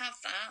opportunity to have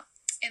that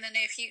in the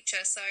near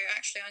future, so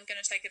actually I'm going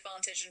to take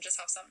advantage and just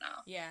have some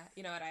now. Yeah,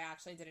 you know what, I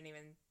actually didn't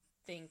even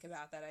think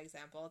about that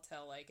example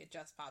till, like, it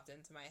just popped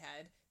into my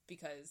head,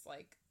 because,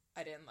 like,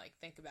 I didn't, like,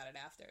 think about it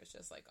after. It's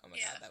just like, oh my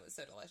god, that was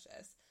so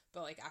delicious.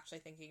 But, like, actually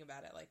thinking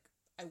about it, like,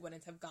 I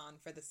wouldn't have gone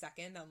for the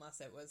second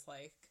unless it was,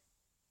 like,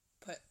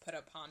 put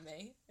upon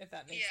me, if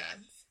that makes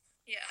sense.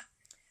 Yeah.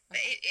 But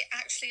it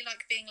actually,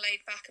 like, being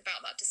laid back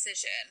about that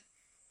decision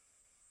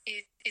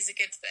is a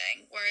good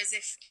thing. Whereas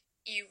if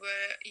you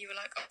were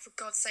like, oh, for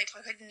God's sake,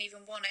 like, I didn't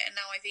even want it and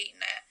now I've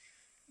eaten it,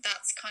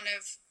 that's kind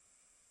of,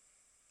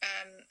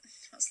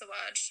 what's the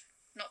word?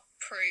 Not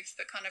proof,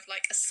 but kind of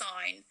like a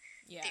sign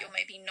that you're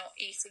maybe not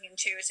eating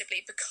intuitively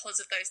because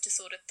of those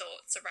disordered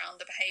thoughts around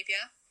the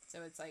behaviour.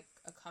 So it's like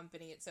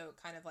so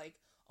kind of like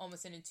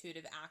almost an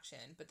intuitive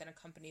action, but then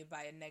accompanied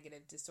by a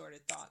negative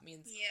disordered thought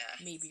means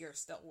maybe you're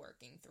still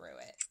working through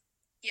it.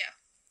 Yeah,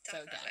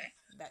 definitely. So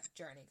again, that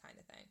journey kind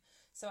of thing.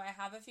 So I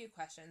have a few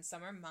questions.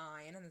 Some are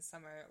mine and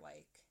some are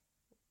like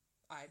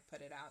I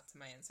put it out to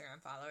my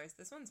Instagram followers.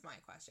 This one's my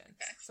question.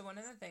 Okay. So one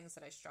of the things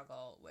that I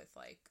struggle with,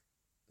 like,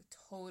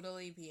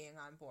 totally being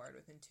on board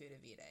with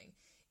intuitive eating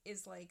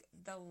is, like,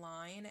 the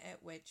line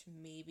at which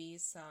maybe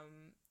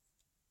some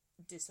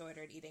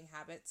disordered eating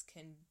habits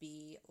can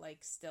be, like,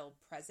 still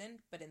present,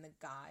 but in the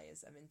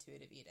guise of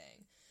intuitive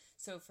eating.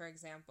 So, for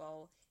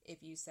example,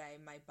 if you say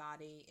my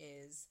body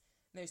is,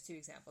 there's 2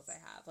 examples I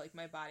have, like,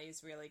 my body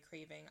is really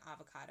craving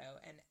avocado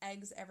and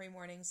eggs every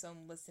morning, so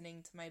I'm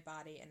listening to my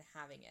body and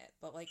having it.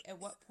 But, like, at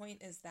what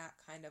point is that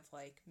kind of,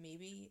 like,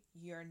 maybe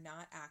you're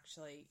not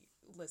actually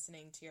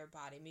listening to your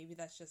body? Maybe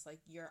that's just,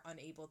 like, you're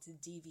unable to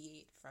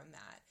deviate from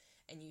that,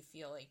 and you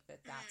feel like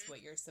that's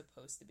what you're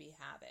supposed to be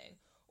having.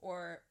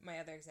 Or my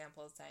other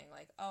example is saying,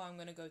 like, oh, I'm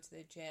going to go to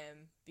the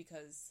gym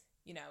because,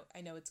 you know,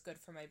 I know it's good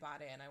for my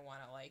body and I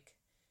want to, like,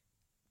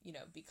 you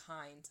know, be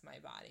kind to my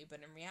body. But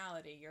in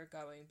reality, you're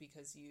going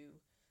because you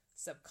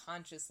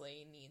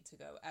subconsciously need to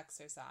go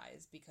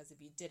exercise, because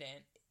if you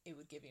didn't, it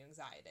would give you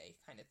anxiety,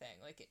 kind of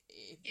thing. Like,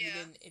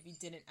 if you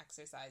didn't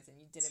exercise and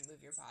you didn't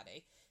move your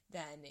body,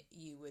 then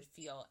you would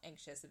feel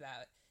anxious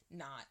about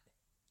not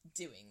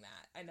doing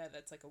that. I know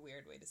that's, like, a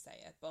weird way to say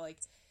it, but, like,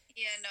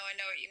 yeah, no, I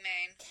know what you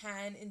mean.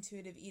 Can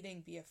intuitive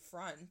eating be a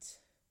front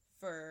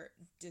for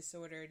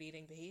disordered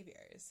eating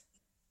behaviors?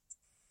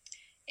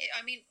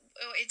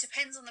 It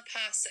depends on the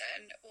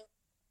person.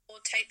 Or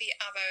take the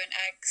avo and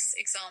eggs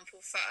example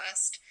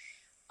first.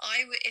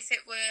 If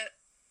it were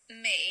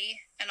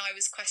me and I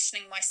was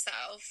questioning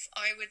myself,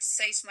 I would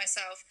say to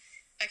myself,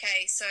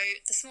 okay, so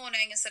this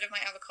morning, instead of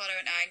my avocado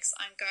and eggs,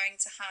 I'm going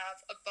to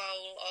have a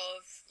bowl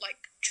of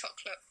like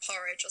chocolate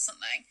porridge or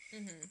something.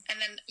 Mm-hmm. And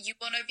then you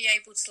want to be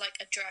able to like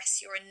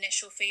address your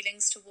initial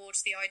feelings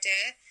towards the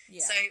idea.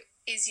 Yeah. So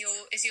is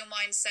your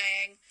mind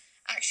saying,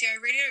 actually, I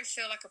really don't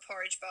feel like a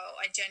porridge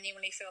bowl. I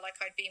genuinely feel like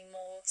I'd be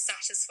more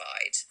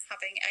satisfied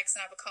having eggs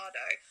and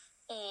avocado.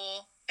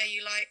 Or are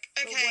you like,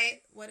 okay.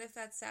 But what if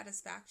that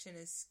satisfaction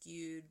is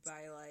skewed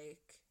by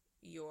like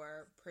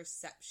your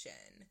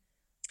perception?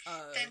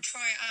 Then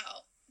try it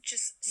out.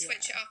 Just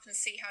switch it up and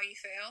see how you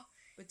feel.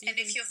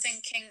 If you're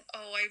thinking,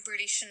 oh, I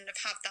really shouldn't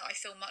have had that, I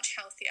feel much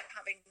healthier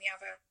having the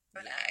avocado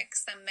and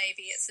eggs, then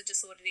maybe it's a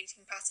disordered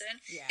eating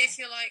pattern. Yeah. If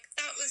you're like,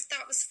 that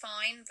was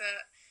fine,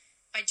 but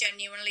I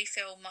genuinely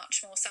feel much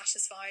more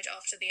satisfied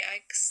after the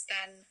eggs,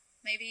 then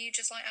maybe you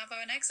just like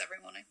avo and eggs every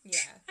morning.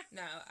 Yeah.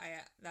 No,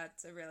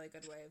 that's a really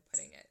good way of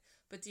putting it.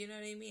 But do you know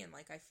what I mean?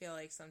 Like, I feel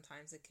like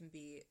sometimes it can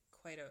be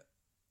quite a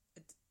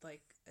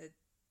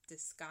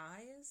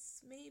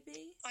disguise,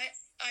 maybe.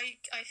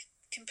 I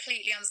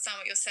completely understand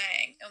what you're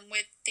saying, and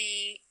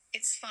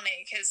it's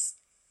funny because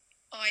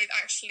I've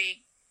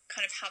actually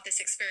kind of had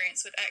this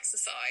experience with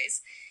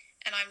exercise,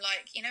 and I'm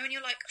like, when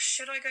you're like,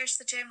 should I go to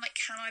the gym? Like,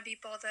 can I be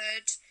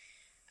bothered?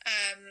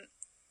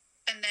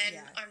 And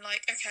then I'm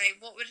like, okay,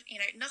 what would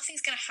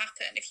nothing's going to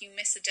happen if you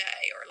miss a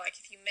day or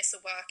like if you miss a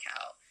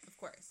workout. Of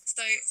course.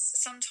 So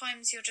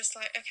sometimes you're just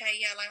like,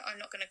 okay, like I'm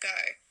not going to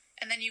go.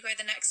 And then you go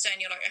the next day and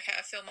you're like, okay,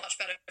 I feel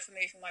much better for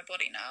moving my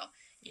body now.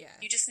 Yeah.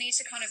 You just need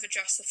to kind of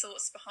address the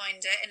thoughts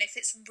behind it. And if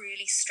it's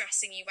really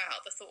stressing you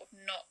out, the thought of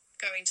not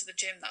going to the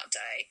gym that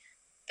day,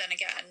 then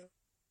again,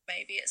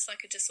 maybe it's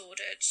like a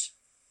disordered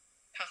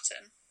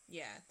pattern.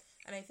 Yeah.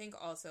 And I think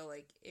also,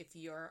 like, if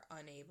you're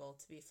unable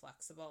to be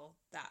flexible,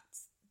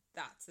 that's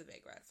a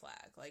big red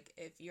flag. Like,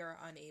 if you're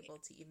unable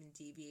to even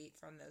deviate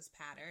from those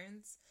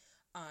patterns,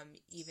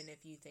 even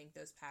if you think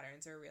those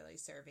patterns are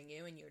really serving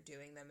you and you're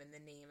doing them in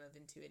the name of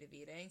intuitive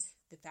eating,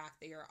 the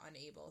fact that you're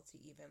unable to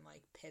even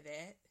like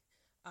pivot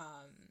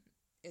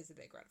is a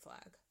big red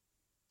flag.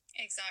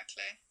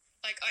 Exactly.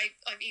 Like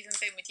I've even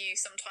been with you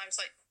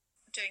sometimes, like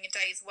doing a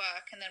day's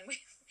work, and then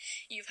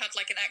you've had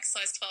like an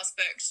exercise class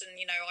booked, and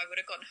I would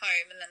have gone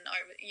home, and then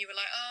you were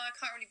like, oh, I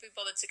can't really be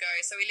bothered to go,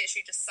 so we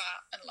literally just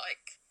sat and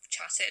like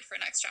chatted for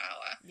an extra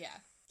hour.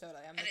 Yeah,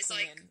 totally. And it's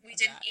like we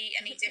didn't eat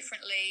any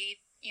differently.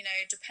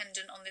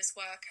 Dependent on this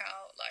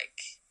workout,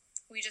 like,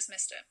 we just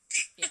missed it.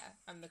 Yeah,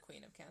 I'm the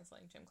queen of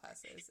canceling gym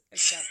classes,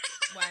 except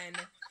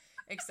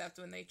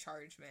when they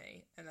charge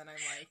me, and then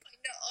I'm like,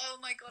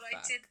 oh my god, fuck.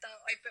 I did that.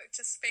 I booked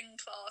a spin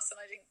class, and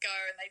I didn't go,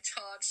 and they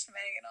charged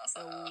me, and I was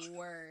like,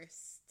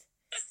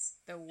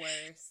 the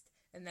worst.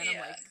 And then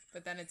I'm like,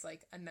 but then it's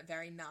like a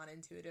very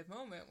non-intuitive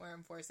moment where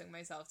I'm forcing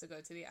myself to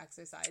go to the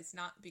exercise,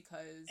 not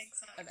because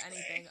of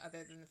anything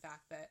other than the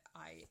fact that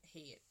I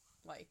hate,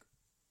 like,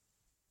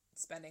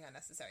 spending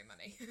unnecessary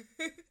money.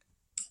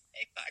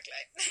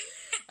 Exactly.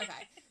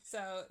 Okay,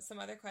 so some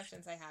other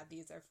questions I had,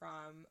 these are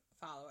from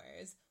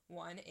followers.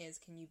 One is,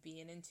 can you be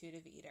an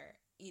intuitive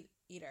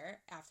eater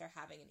after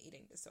having an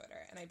eating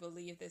disorder? And I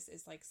believe this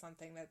is like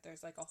something that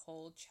there's like a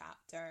whole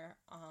chapter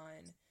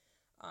on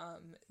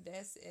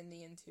this in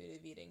the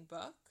intuitive eating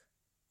book.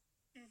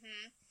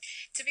 Mm-hmm.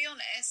 To be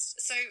honest,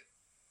 so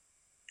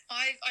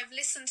I've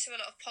listened to a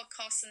lot of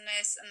podcasts on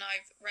this, and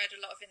I've read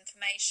a lot of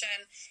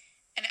information.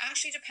 And it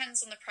actually depends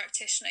on the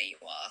practitioner you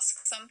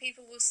ask. Some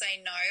people will say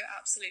no,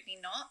 absolutely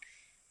not.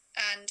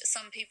 And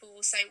some people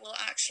will say, well,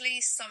 actually,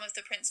 some of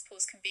the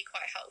principles can be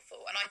quite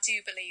helpful. And I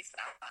do believe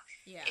that.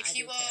 Yeah, if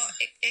you are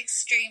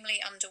extremely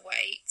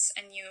underweight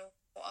and you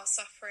are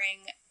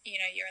suffering,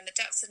 you're in the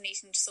depths of an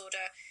eating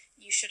disorder,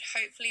 you should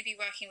hopefully be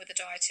working with a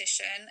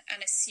dietitian,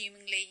 and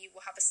assumingly you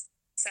will have a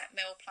set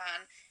meal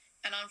plan.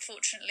 And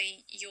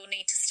unfortunately, you'll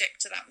need to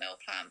stick to that meal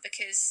plan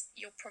because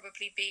you'll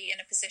probably be in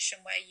a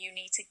position where you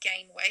need to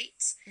gain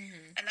weight.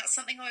 Mm-hmm. And that's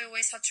something I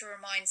always had to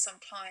remind some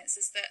clients,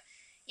 is that,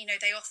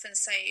 they often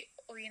say,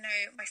 oh,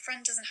 my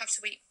friend doesn't have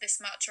to eat this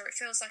much, or it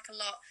feels like a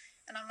lot.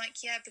 And I'm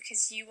like, yeah,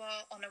 because you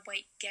are on a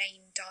weight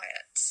gain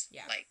diet.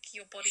 Yeah. Like,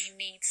 your body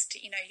needs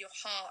to, your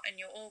heart and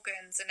your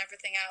organs and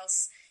everything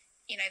else,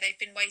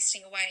 they've been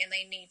wasting away, and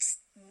they need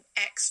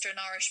extra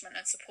nourishment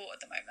and support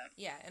at the moment.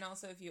 Yeah, and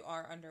also if you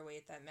are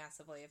underweight, that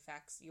massively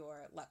affects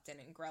your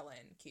leptin and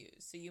ghrelin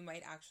cues. So you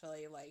might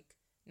actually, like,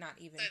 not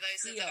even So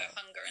those are the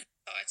hunger and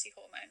satiety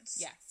hormones.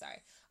 Yeah,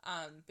 sorry.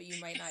 But you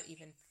might not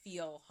even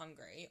feel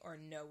hungry or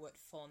know what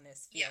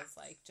fullness feels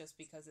like, just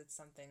because it's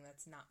something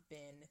that's not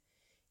been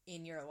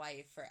in your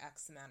life for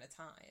X amount of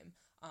time.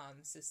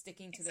 So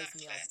sticking to those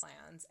meal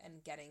plans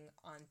and getting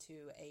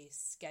onto a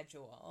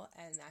schedule,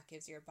 and that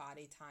gives your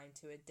body time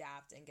to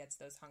adapt and gets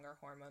those hunger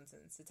hormones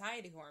and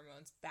satiety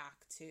hormones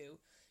back to,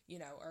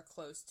 or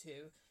close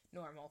to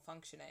normal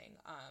functioning.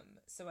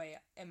 So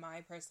in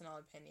my personal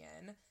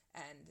opinion,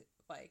 And,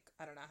 like,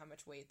 I don't know how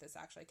much weight this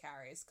actually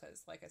carries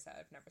because, like I said,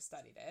 I've never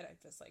studied it.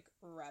 I've just, like,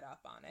 read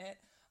up on it.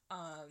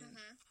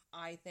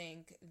 I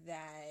think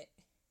that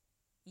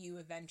you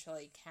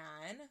eventually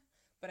can,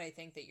 but I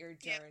think that your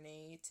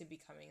journey to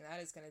becoming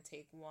that is going to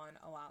take, one,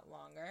 a lot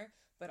longer,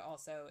 but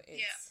also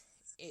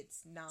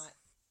it's not,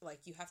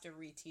 like, you have to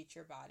reteach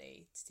your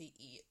body to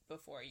eat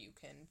before you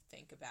can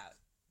think about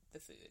the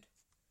food.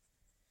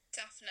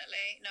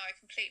 Definitely. No, I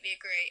completely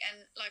agree.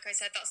 And like I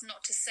said, that's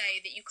not to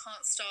say that you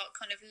can't start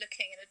kind of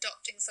looking and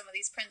adopting some of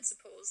these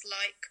principles,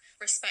 like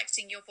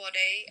respecting your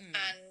body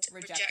and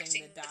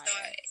rejecting the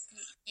diet.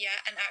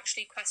 Yeah, and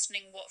actually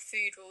questioning what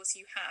food rules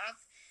you have.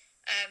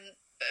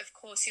 But of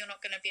course, you're not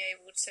going to be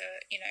able to,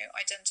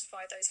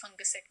 identify those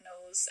hunger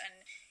signals.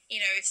 And,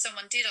 if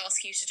someone did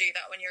ask you to do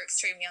that when you're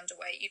extremely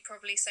underweight, you'd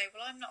probably say,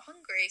 well, I'm not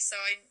hungry, so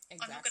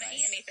I'm not going to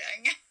eat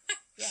anything.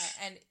 Yeah,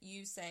 and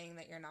you saying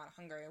that you're not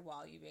hungry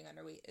while you being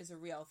underweight is a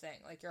real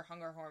thing. Like, your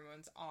hunger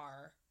hormones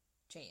are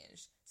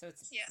changed. So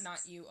it's not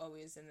you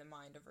always in the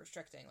mind of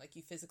restricting. Like,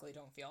 you physically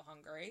don't feel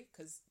hungry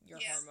because your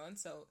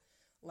hormones. So,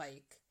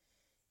 like,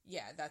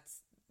 yeah,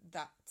 that's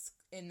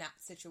in that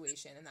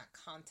situation, in that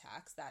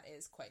context, that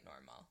is quite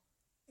normal.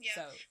 Yeah,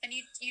 so, and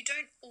you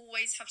don't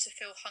always have to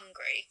feel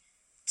hungry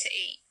to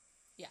eat.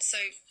 Yeah. So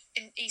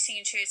eating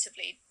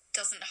intuitively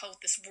doesn't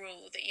hold this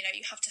rule that,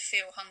 you have to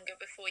feel hunger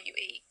before you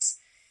eat.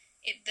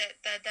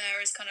 They're there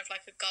as kind of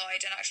like a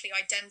guide, and actually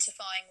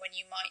identifying when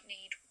you might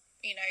need,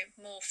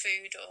 more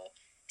food or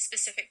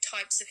specific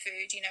types of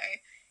food.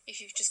 If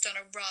you've just done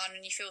a run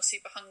and you feel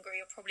super hungry,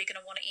 you're probably going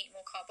to want to eat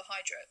more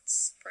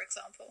carbohydrates, for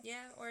example.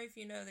 Yeah, or if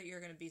you know that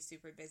you're going to be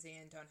super busy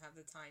and don't have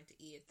the time to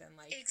eat, then,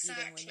 like, eating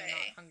when you're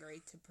not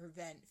hungry to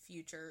prevent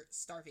future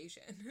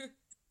starvation.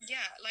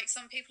 Yeah, like,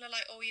 some people are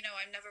like, oh,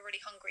 I'm never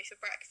really hungry for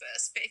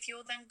breakfast. But if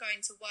you're then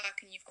going to work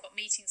and you've got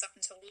meetings up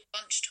until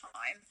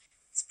lunchtime,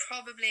 it's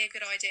probably a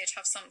good idea to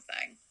have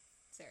something.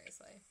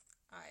 Seriously.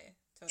 I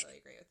totally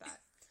agree with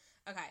that.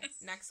 Okay,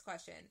 next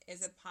question.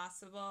 Is it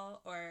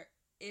possible, or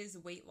is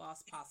weight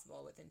loss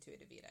possible with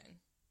intuitive eating?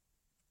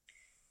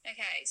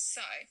 Okay,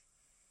 so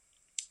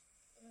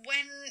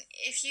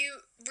if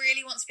you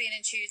really want to be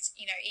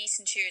eat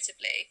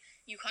intuitively,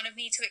 you kind of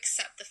need to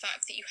accept the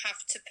fact that you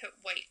have to put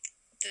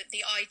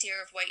the idea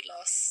of weight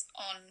loss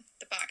on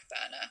the back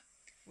burner.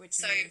 Which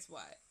means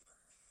what?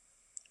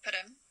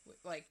 Pardon?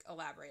 Like,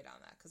 elaborate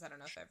on that, because I don't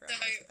know if everyone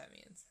knows what that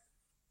means.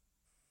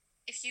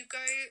 If you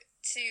go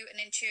to an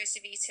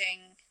intuitive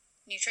eating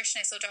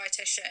nutritionist or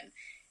dietitian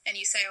and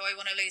you say, oh, I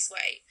want to lose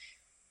weight,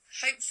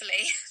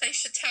 hopefully they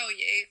should tell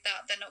you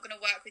that they're not going to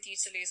work with you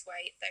to lose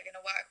weight. They're going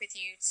to work with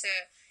you to,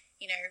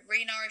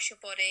 re-nourish your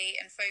body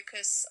and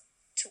focus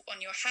on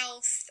your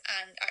health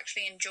and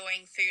actually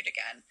enjoying food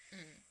again.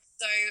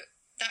 So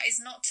that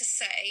is not to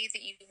say that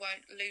you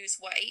won't lose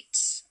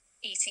weight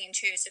eating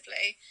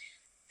intuitively,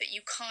 but you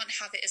can't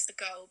have it as the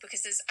goal,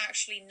 because there's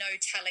actually no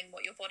telling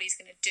what your body's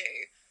going to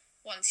do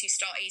once you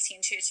start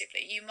eating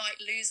intuitively. You might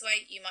lose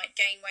weight, you might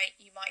gain weight,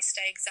 you might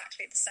stay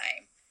exactly the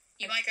same.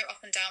 You might go up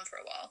and down for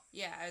a while.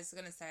 Yeah, I was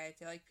going to say, I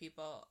feel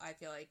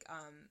like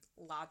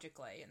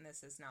logically, and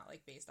this is not,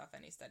 like, based off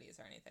any studies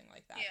or anything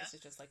like that, this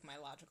is just, like, my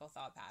logical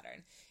thought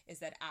pattern, is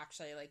that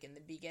actually, like, in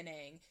the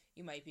beginning,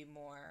 you might be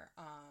more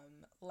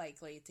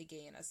likely to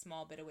gain a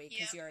small bit of weight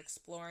because you're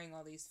exploring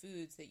all these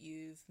foods that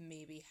you've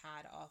maybe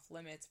had off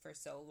limits for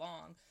so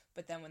long,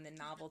 but then when the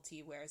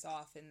novelty wears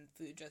off and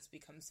food just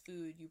becomes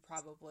food, you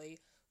probably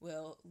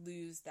will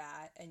lose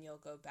that and you'll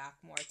go back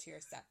more to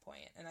your set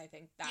point. And I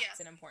think that's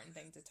an important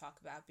thing to talk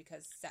about,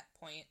 because set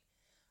point,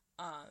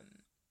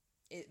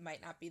 it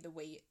might not be the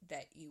weight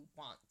that you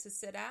want to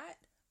sit at,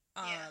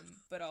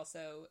 but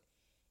also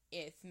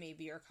if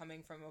maybe you're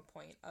coming from a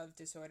point of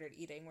disordered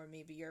eating where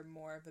maybe you're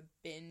more of a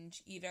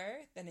binge eater,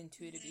 then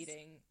intuitive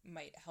eating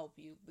might help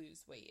you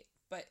lose weight.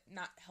 But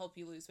not help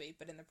you lose weight,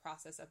 but in the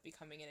process of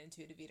becoming an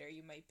intuitive eater,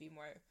 you might be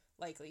more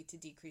likely to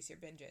decrease your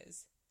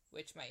binges,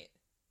 which might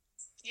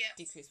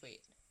decrease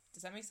weight.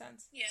 Does that make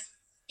sense? Yeah.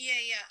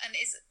 And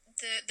is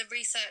the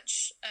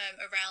research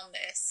around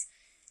this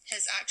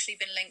has actually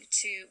been linked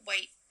to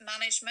weight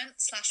management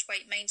 /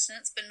 weight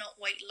maintenance, but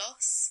not weight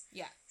loss.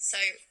 Yeah. So,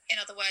 in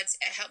other words,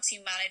 it helps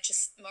you manage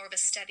more of a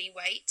steady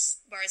weight,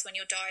 whereas when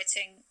you're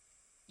dieting,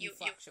 you're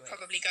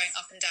probably going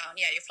up and down.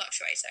 Yeah, you're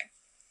fluctuating.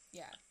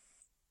 Yeah.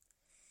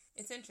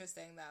 It's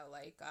interesting, though.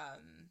 Like,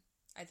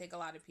 I think a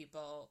lot of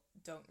people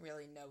don't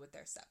really know what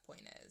their set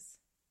point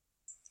is.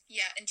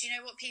 Yeah, and do you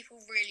know what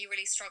people really,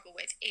 really struggle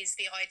with is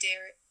the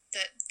idea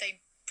that they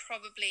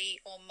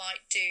probably or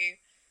might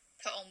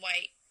put on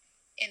weight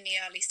in the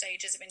early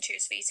stages of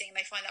intuitive eating.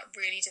 They find that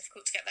really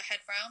difficult to get their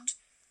head around.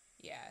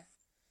 Yeah.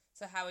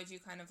 So how would you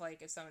kind of,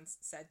 like, if someone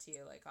said to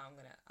you, like, oh,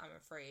 I'm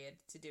afraid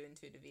to do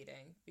intuitive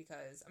eating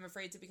because I'm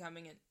afraid to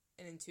becoming an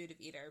intuitive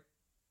eater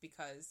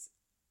because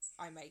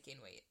I might gain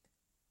weight.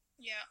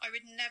 Yeah, I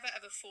would never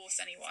ever force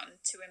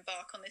anyone to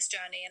embark on this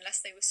journey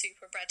unless they were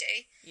super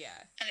ready.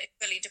 Yeah. And it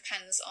really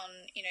depends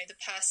on, the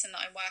person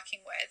that I'm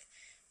working with.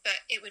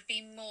 but it would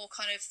be more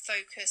kind of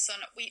focused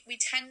on, we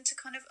tend to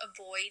kind of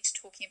avoid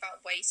talking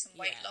about weight and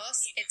weight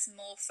loss. It's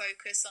more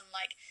focused on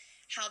like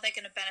how they're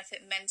going to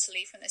benefit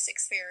mentally from this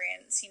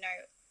experience. You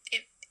know,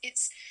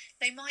 it's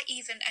they might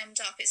even end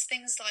up, it's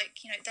things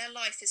like, you know, their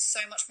life is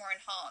so much more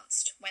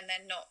enhanced when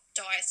they're not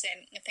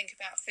dieting and thinking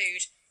about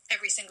food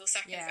every single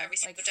second of every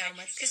single day.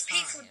 Because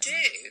people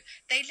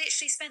they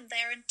literally spend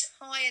their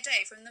entire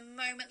day from the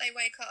moment they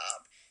wake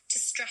up to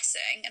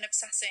stressing and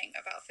obsessing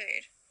about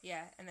food.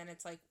 Yeah, and then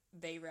it's like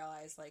they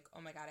realize like,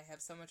 oh my god, I have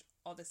so much,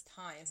 all this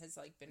time has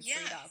like been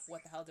freed up.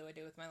 What the hell do I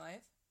do with my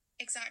life?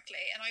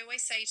 Exactly. And I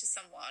always say to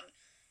someone,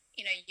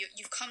 you know,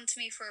 you've come to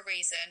me for a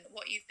reason.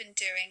 What you've been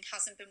doing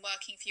hasn't been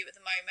working for you at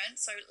the moment,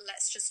 so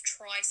let's just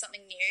try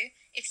something new.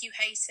 If you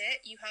hate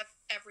it, you have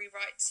every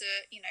right to,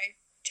 you know,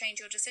 change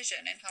your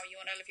decision in how you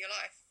want to live your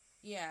life.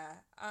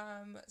 Yeah.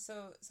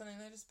 So something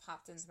that just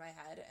popped into my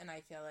head, and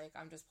I feel like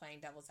I'm just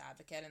playing devil's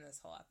advocate in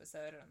this whole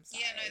episode, and I'm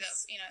sorry. Yeah, no,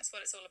 that's, you know, it's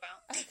what it's all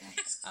about.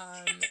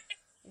 Okay.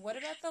 What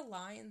about the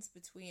lines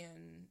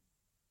between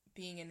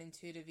being an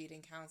intuitive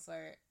eating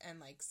counselor and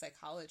like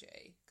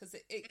psychology, because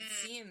it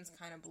seems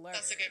kind of blurred.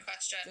 That's a good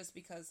question. Just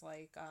because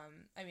like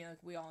I mean,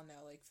 like we all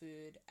know like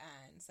food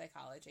and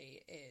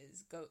psychology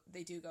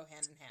they do go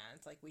hand in hand.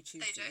 It's like we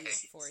choose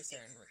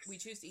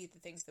to eat the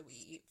things that we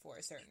eat for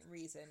a certain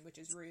reason, which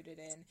is rooted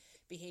in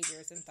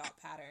behaviors and thought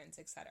patterns,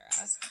 etc.,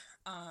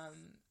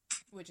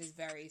 which is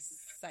very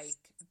psych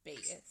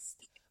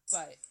based.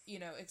 But, you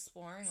know,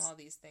 exploring all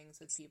these things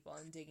with people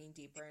and digging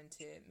deeper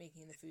into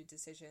making the food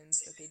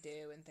decisions that they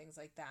do and things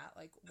like that,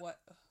 like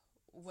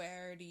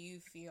where do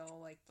you feel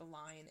like the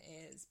line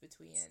is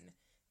between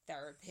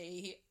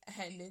therapy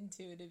and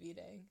intuitive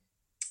eating?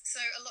 So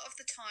a lot of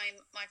the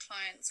time my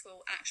clients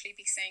will actually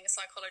be seeing a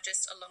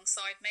psychologist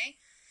alongside me.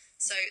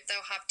 So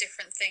they'll have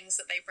different things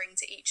that they bring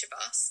to each of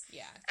us.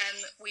 Yeah.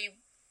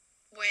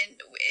 When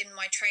in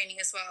my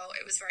training as well,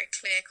 it was very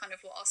clear kind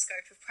of what our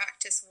scope of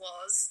practice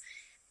was.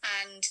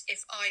 And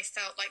if I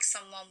felt like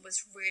someone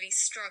was really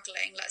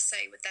struggling, let's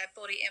say with their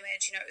body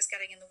image, you know, it was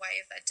getting in the way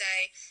of their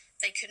day,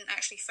 they couldn't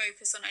actually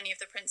focus on any of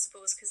the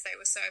principles because they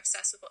were so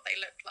obsessed with what they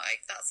looked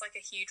like, that's like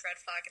a huge red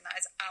flag, and that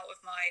is out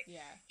of my,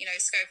 you know,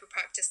 scope of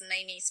practice, and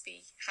they need to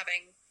be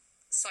having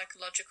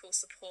psychological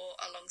support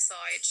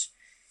alongside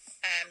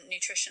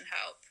nutrition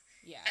help.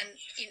 Yeah.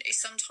 And, you know,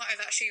 sometimes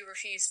I've actually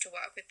refused to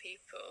work with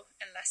people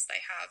unless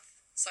they have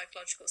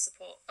psychological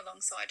support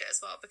alongside it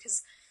as well,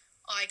 because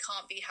I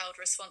can't be held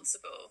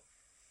responsible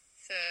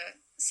for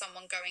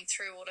someone going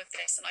through all of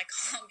this, and I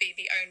can't be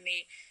the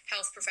only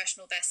health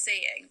professional they're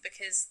seeing,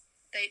 because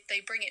they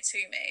bring it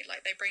to me,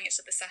 like they bring it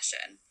to the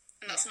session,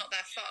 and that's not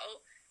their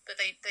fault, but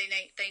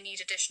they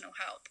need additional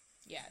help.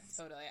 Yeah,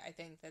 totally. I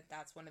think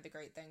that's one of the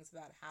great things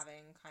about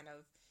having kind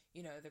of,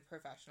 you know, the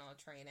professional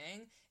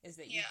training is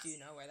that you do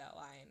know where that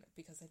line,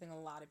 because I think a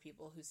lot of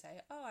people who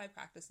say, oh, I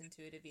practice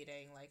intuitive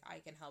eating, like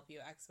I can help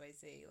you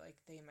XYZ, like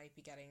they might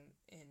be getting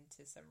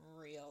into some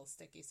real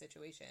sticky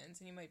situations,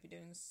 and you might be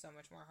doing so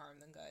much more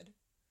harm than good.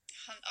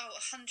 100%,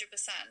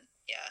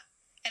 yeah.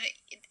 And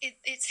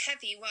it's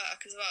heavy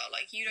work as well.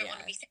 Like, you don't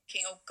want to be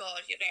thinking, oh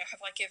God, you know,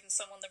 have I given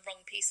someone the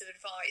wrong piece of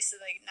advice?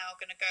 Are they now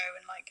going to go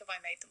and like, have I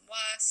made them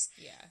worse?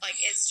 Yeah. Like,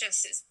 it's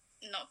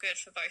not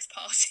good for both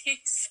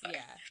parties. So.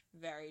 Yeah,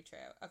 very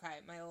true.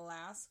 Okay, my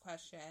last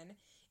question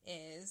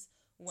is,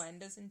 when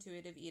does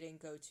intuitive eating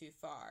go too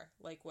far?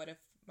 Like, what if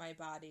my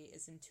body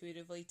is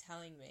intuitively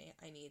telling me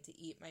I need to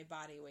eat my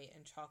body weight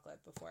in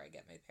chocolate before I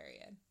get my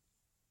period?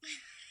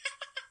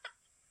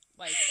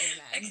 Like,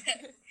 amen.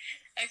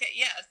 Okay,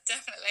 yeah,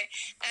 definitely.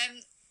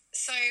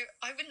 So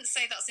I wouldn't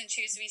say that's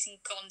intuitive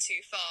eating gone too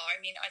far. I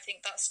mean, I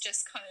think that's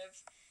just kind of,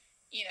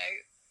 you know,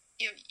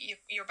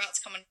 you're about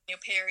to come on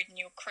your period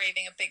and you're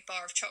craving a big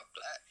bar of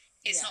chocolate.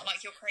 It's not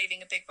like you're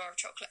craving a big bar of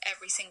chocolate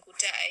every single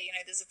day. You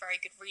know, there's a very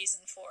good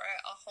reason for it.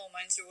 Our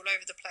hormones are all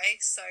over the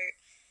place. So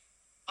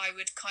I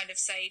would kind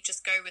of say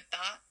just go with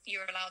that.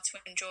 You're allowed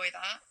to enjoy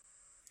that.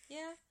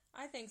 Yeah,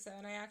 I think so.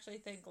 And I actually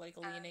think, like,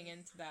 leaning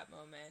into that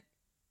moment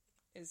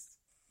is,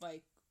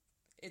 like,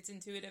 it's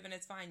intuitive and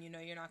it's fine. You know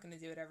you're not going to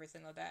do it every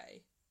single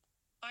day.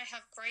 I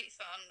have great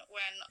fun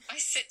when I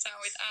sit down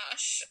with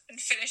Ash and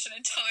finish an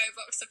entire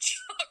box of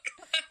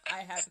chocolate.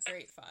 I have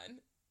great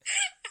fun.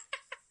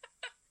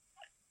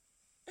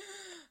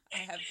 I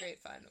have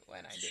great fun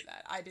when I do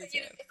that. I do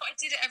too. If I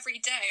did it every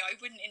day, I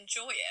wouldn't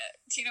enjoy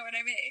it. Do you know what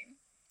I mean?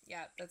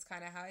 Yeah, that's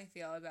kind of how I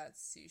feel about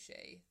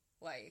sushi.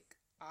 Like,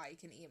 I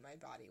can eat my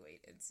body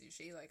weight in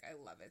sushi. Like, I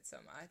love it so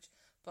much.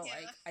 But,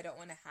 like, I don't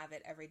want to have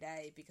it every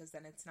day, because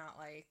then it's not,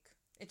 like,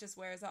 it just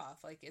wears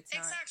off. Like, it's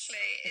not... Exactly.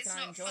 It's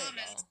not fun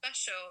and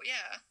special,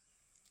 yeah.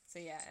 So,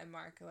 yeah, and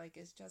Mark, like,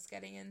 is just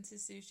getting into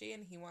sushi,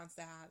 and he wants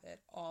to have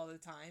it all the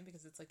time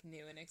because it's, like,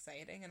 new and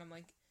exciting. And I'm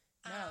like,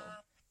 no,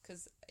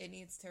 because it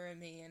needs to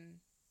remain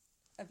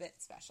a bit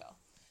special.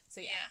 So,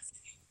 yeah.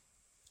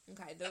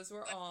 Okay, those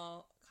were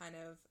all kind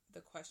of the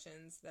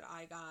questions that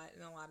I got,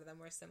 and a lot of them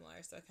were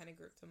similar, so I kind of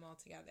grouped them all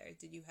together.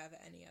 Did you have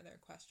any other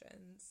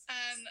questions?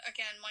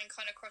 Again, mine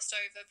kind of crossed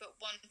over, but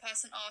one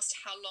person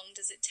asked, how long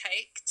does it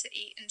take to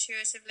eat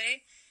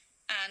intuitively?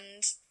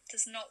 and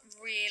there's not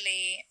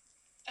really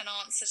an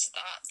answer to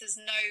that. There's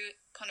no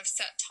kind of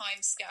set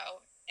time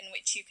scale in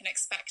which you can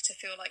expect to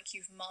feel like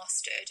you've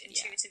mastered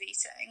intuitive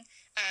eating,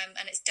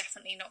 and it's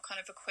definitely not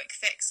kind of a quick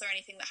fix or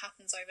anything that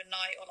happens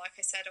overnight, or like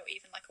I said, or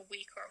even like a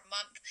week or a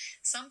month.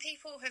 Some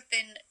people have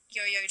been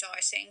yo-yo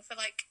dieting for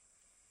like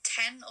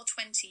 10 or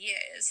 20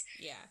 years.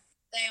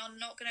 They are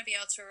not going to be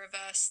able to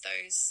reverse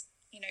those,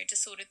 you know,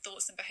 disordered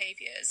thoughts and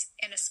behaviours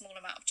in a small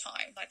amount of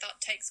time. Like,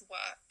 that takes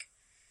work.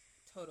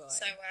 Totally.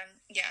 So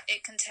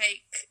it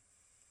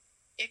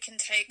can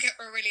take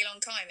a really long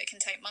time. It can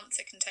take months,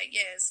 it can take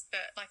years,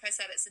 but like I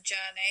said, it's a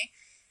journey,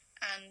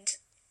 and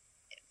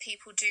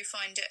people do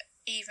find it,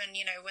 even,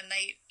 you know, when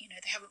they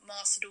haven't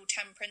mastered all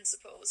 10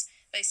 principles,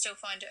 they still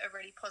find it a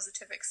really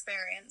positive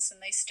experience,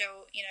 and they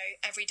still, you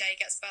know, every day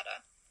gets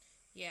better.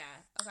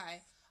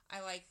 Okay, I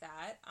like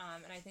that,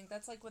 and I think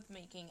that's, like, with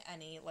making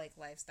any, like,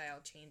 lifestyle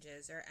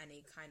changes or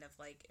any kind of,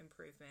 like,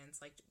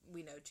 improvements. Like,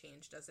 we know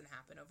change doesn't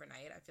happen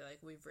overnight. I feel like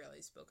we've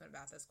really spoken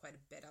about this quite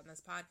a bit on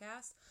this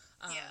podcast.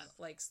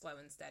 Like, slow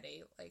and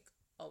steady, like,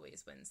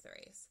 always wins the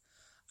race.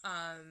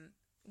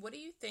 What do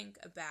you think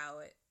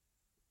about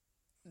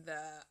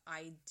the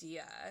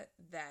idea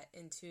that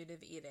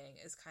intuitive eating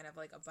is kind of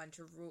like a bunch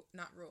of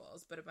not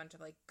rules, but a bunch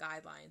of, like,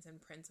 guidelines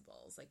and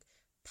principles, like,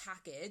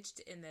 packaged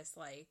in this,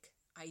 like,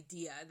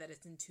 idea that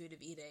it's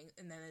intuitive eating,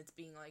 and then it's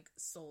being, like,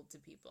 sold to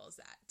people as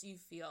that? Do you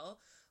feel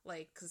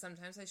like, because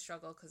sometimes I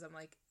struggle because I'm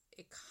like,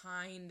 it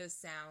kind of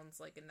sounds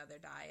like another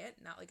diet,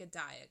 not like a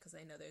diet, because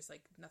I know there's,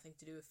 like, nothing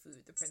to do with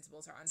food. The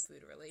principles are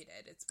unfood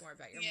related. It's more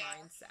about your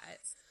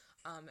mindset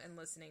and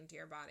listening to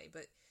your body.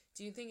 But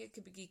do you think it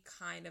could be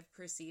kind of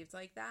perceived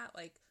like that,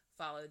 like,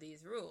 follow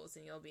these rules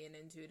and you'll be an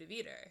intuitive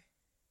eater?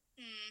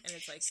 And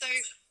it's like, so,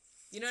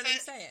 you know what I'm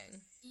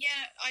saying?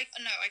 Yeah, I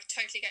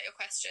totally get your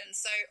question.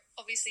 So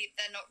obviously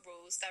they're not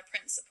rules, they're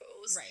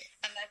principles. Right.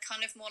 And they're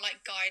kind of more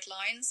like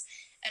guidelines.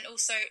 And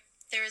also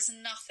there is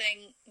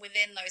nothing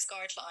within those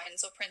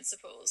guidelines or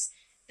principles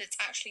that's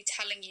actually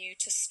telling you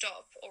to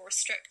stop or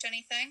restrict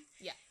anything.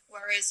 Yeah.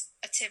 Whereas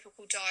a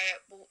typical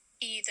diet will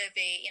either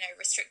be, you know,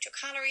 restrict your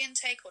calorie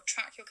intake or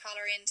track your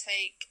calorie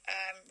intake,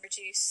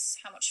 reduce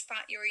how much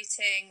fat you're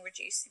eating,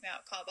 reduce the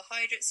amount of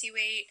carbohydrates you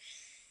eat,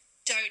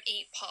 don't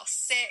eat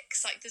past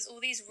 6. Like, there's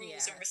all these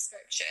rules and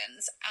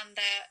restrictions, and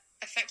they're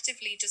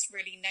effectively just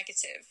really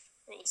negative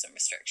rules and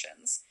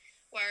restrictions.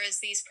 Whereas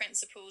these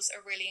principles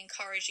are really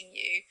encouraging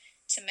you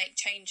to make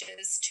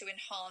changes to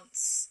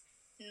enhance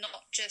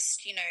not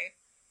just, you know,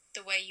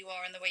 the way you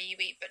are and the way you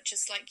eat, but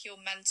just, like, your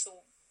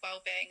mental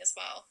well-being as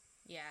well.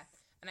 Yeah.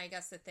 And I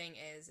guess the thing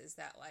is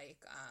that, like,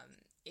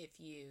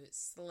 if you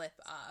slip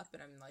up,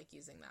 and I'm, like,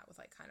 using that with,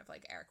 like, kind of,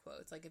 like, air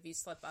quotes, like, if you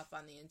slip up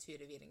on the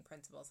intuitive eating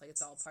principles, like,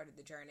 it's all part of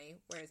the journey,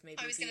 whereas maybe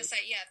I was going to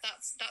say,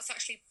 that's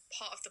actually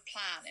part of the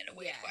plan in a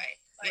weird way.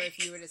 Like, where if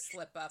you were to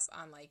slip up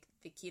on, like,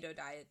 the keto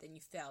diet, then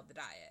you failed the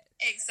diet.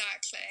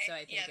 Exactly. So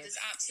I think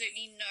there's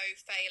absolutely no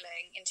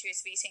failing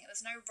intuitive eating.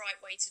 There's no right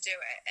way to do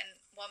it,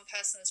 and one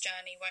person's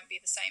journey won't be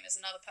the same as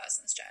another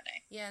person's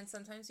journey. Yeah, and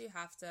sometimes you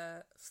have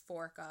to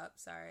fork up.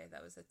 Sorry,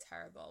 that was a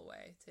terrible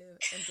way to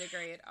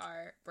integrate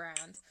our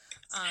brand.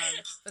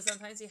 But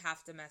sometimes you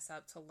have to mess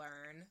up to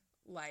learn,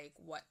 like,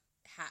 what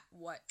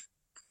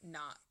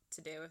not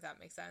to do, if that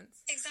makes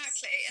sense.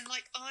 Exactly. And,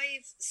 like,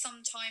 I've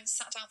sometimes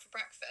sat down for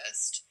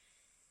breakfast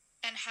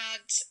and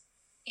had,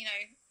 you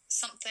know,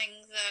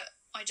 something that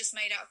I just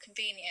made out of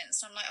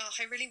convenience. And I'm like, oh,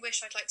 I really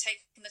wish I'd, like,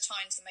 taken the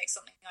time to make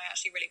something I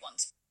actually really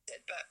wanted.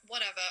 But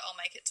whatever, I'll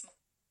make it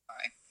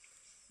tomorrow.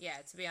 Yeah,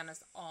 to be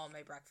honest, all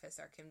my breakfasts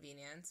are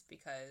convenience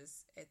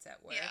because it's at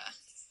work. Yeah.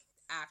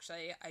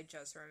 Actually, I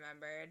just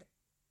remembered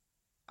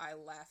I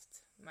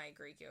left my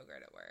Greek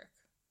yogurt at work.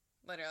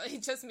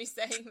 Literally, just me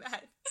saying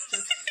that.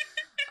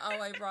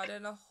 I brought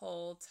in a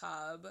whole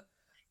tub.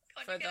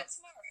 Can't you get it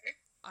tomorrow?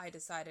 I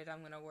decided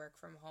I'm going to work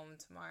from home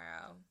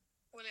tomorrow.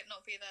 Will it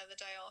not be there the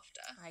day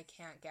after? I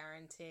can't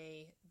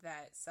guarantee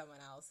that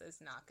someone else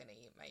is not going to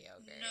eat my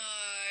yogurt. No.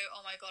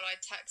 Oh my God, I'd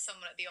text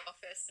someone at the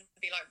office and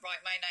be like,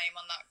 write my name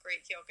on that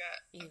Greek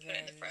yogurt and put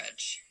it in the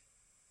fridge.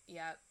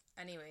 Yep.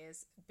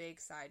 Anyways,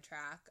 big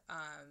sidetrack.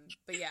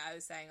 But yeah, I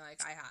was saying,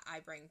 like, I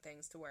bring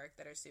things to work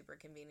that are super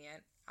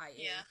convenient. I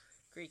eat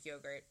Greek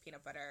yogurt,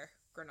 peanut butter,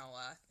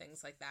 granola,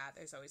 things like that.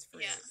 There's always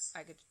fruit. Yeah.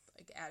 I could,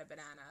 like, add a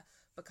banana,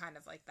 but kind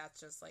of, like,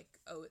 that's just, like,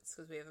 oats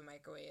because we have a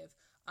microwave.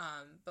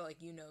 But,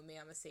 like, you know me,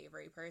 I'm a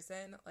savory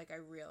person. Like, I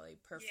really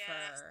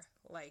prefer,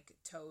 like,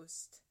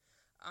 toast,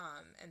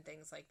 and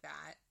things like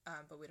that.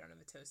 But we don't have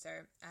a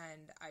toaster.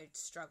 And I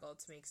struggle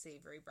to make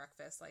savory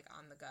breakfast, like,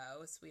 on the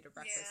go. Sweeter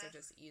breakfasts are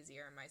just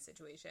easier in my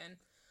situation.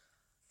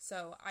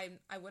 So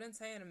I wouldn't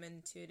say I'm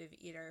an intuitive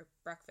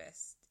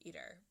breakfast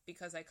eater,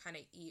 because I kind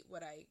of eat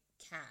what I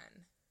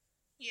can.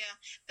 Yeah,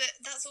 but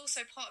that's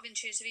also part of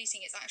intuitive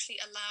eating. It's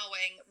actually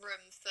allowing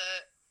room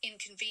for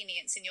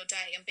inconvenience in your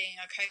day and being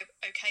okay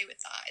with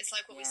that. It's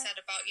like what we said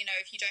about, you know,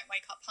 if you don't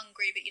wake up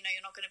hungry, but you know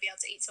you're not going to be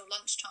able to eat till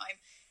lunchtime,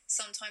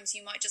 sometimes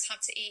you might just have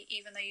to eat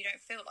even though you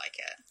don't feel like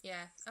it.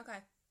 Yeah,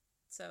 okay.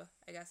 So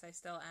I guess I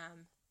still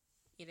am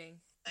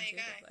eating there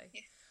intuitively.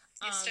 You go.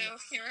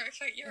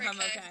 You're I'm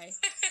okay. okay.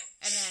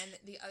 And then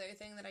the other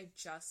thing that I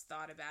just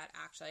thought about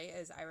actually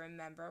is I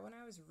remember when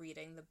I was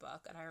reading the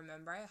book, and I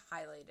remember I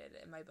highlighted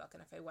it in my book,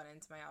 and if I went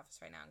into my office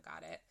right now and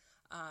got it,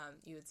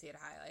 you would see it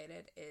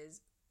highlighted,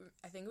 is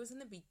I think it was in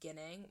the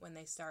beginning when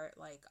they start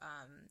like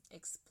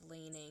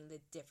explaining the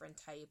different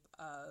type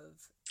of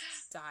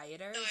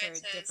dieters or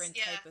different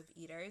type of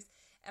eaters.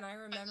 And I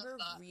remember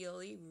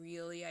really,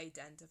 really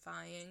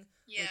identifying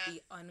with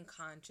the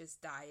unconscious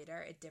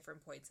dieter at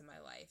different points in my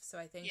life. So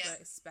I think that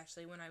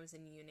especially when I was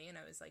in uni and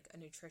I was like a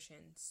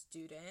nutrition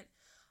student,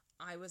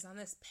 I was on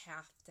this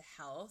path to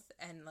health.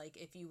 And like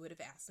if you would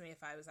have asked me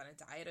if I was on a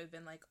diet, I would have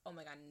been like, oh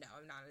my God, no,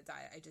 I'm not on a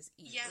diet. I just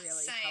eat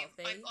really same.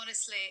 healthy.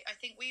 Honestly, I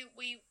think we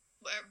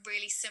were at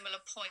really similar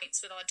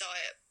points with our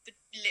diet, but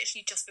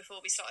literally just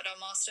before we started our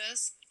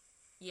masters.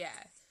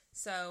 Yeah.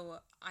 So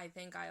I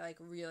think I like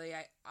really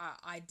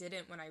I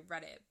didn't when I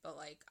read it, but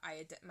like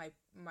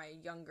my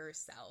younger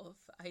self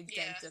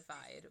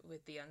identified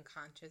with the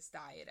unconscious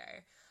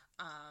dieter.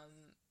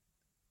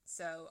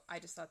 So I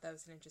just thought that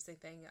was an interesting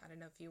thing. I don't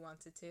know if you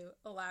wanted to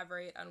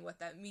elaborate on what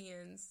that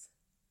means.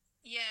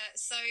 Yeah,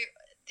 so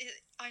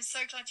I'm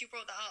so glad you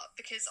brought that up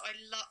because I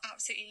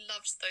absolutely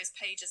loved those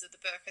pages of the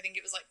book. I think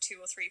it was like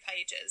 2 or 3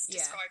 pages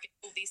describing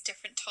all these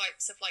different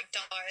types of like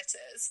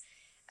dieters.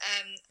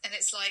 And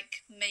it's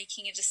like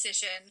making a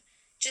decision,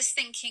 just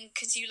thinking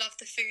because you love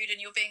the food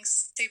and you're being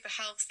super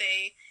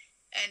healthy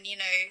and, you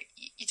know,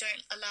 you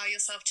don't allow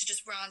yourself to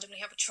just randomly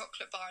have a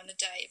chocolate bar in the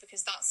day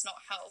because that's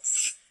not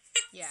health.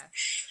 Yeah.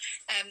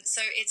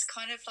 So it's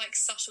kind of like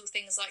subtle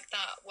things like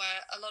that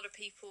where a lot of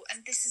people,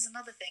 and this is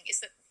another thing,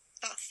 is that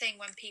thing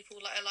when people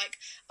are like,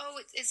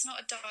 oh, it's not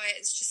a diet,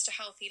 it's just a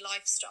healthy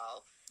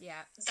lifestyle.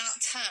 Yeah.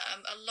 That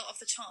term, a lot of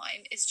the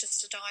time, is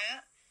just a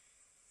diet.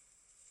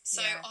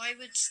 So I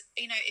would,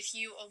 you know, if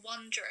you are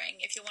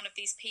wondering if you're one of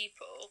these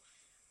people,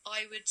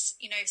 I would,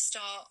 you know,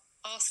 start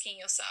asking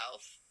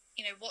yourself,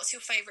 you know, what's your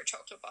favourite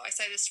chocolate bar? I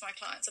say this to my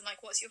clients. I'm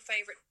like, what's your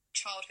favourite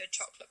childhood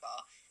chocolate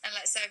bar? And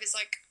let's say if it's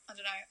like, I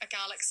don't know, a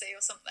Galaxy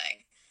or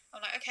something.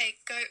 I'm like, okay,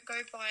 go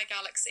buy a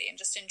Galaxy and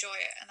just enjoy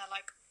it. And they're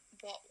like,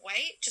 what,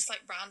 wait? Just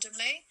like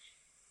randomly?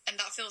 And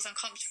that feels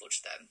uncomfortable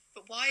to them.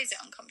 But why is it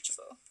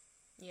uncomfortable?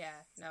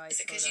 Yeah, no, Is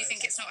it because you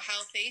think it's not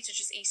healthy to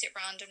just eat it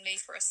randomly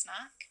for a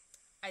snack?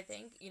 I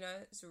think, you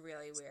know, it's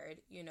really weird.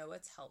 You know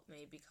what's helped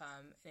me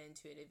become an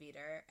intuitive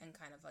eater and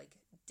kind of like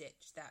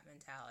ditch that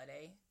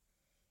mentality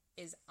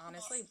is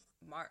honestly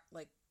Mark,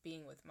 like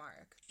being with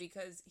Mark,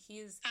 because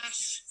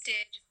Ash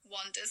did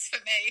wonders for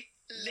me,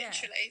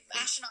 literally.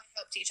 Yeah. Ash and I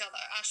helped each other.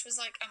 Ash was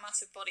like a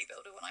massive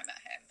bodybuilder when I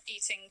met him,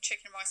 eating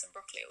chicken, rice and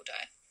broccoli all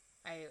day.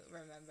 I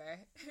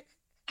remember.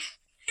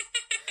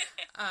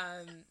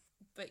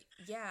 But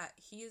yeah,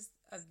 he's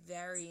a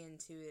very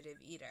intuitive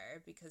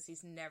eater because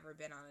he's never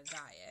been on a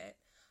diet.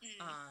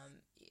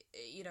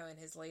 You know, in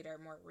his later,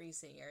 more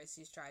recent years,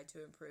 he's tried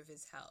to improve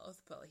his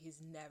health, but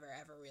he's never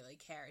ever really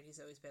cared.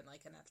 He's always been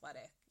like an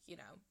athletic, you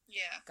know,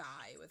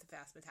 guy with a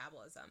fast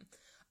metabolism.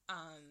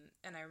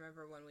 And I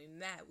remember when we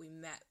met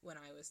when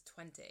I was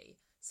 20,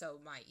 so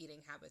my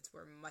eating habits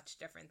were much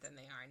different than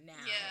they are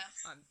now.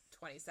 I'm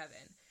 27,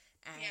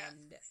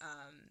 and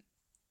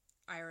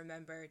I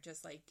remember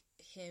just like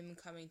him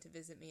coming to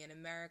visit me in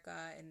America,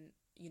 and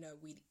you know,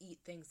 we'd eat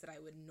things that I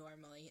would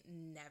normally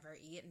never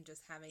eat, and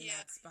just having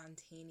that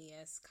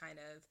spontaneous kind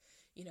of,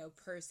 you know,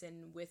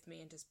 person with me,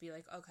 and just be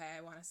like, okay,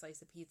 I want a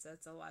slice of pizza.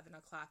 It's 11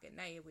 o'clock at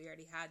night. We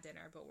already had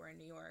dinner, but we're in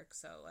New York,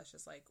 so let's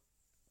just like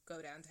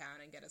go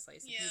downtown and get a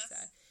slice of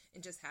pizza.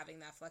 And just having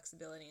that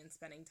flexibility and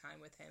spending time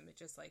with him, it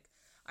just like,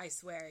 I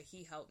swear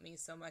he helped me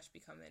so much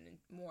become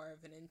more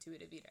of an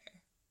intuitive eater.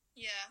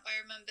 Yeah, I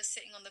remember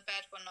sitting on the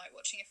bed one night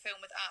watching a film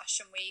with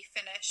Ash, and we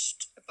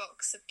finished a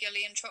box of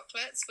Gillian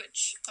chocolates,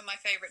 which are my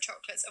favourite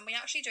chocolates, and we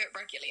actually do it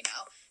regularly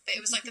now, but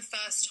it was like the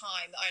first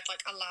time that I'd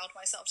like allowed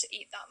myself to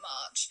eat that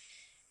much.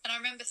 And I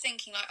remember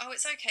thinking like, oh,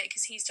 it's okay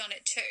because he's done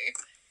it too.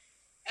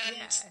 And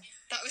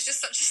that was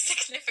just such a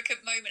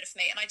significant moment for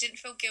me, and I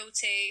didn't feel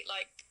guilty.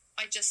 Like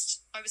I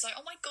was like,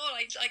 oh my God,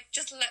 I like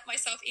just let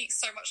myself eat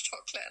so much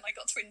chocolate and I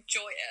got to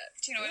enjoy it.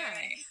 Do you know what I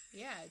mean?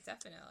 Yeah,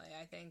 definitely.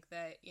 I think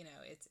that, you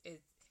know,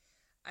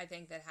 I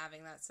think that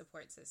having that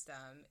support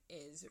system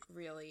is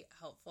really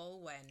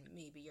helpful when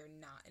maybe you're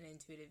not an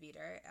intuitive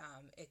eater.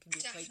 It can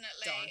be quite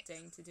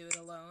daunting to do it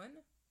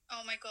alone.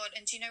 Oh my God.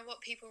 And do you know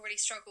what people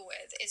really struggle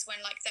with is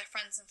when like their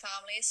friends and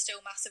family is still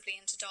massively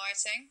into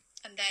dieting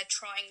and they're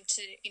trying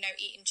to, you know,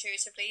 eat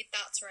intuitively.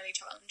 That's really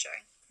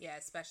challenging.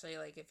 Yeah, especially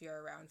like if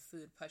you're around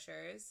food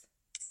pushers.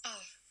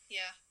 Oh,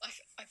 yeah.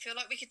 I feel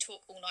like we could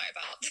talk all night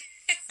about this.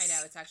 I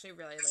know, it's actually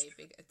really late.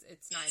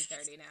 It's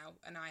 9:30 now,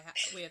 and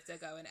we have to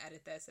go and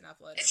edit this and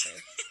upload it for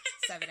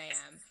 7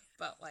 a.m.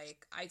 But,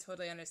 like, I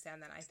totally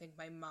understand that. I think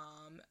my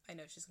mom, I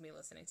know she's going to be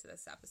listening to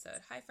this episode.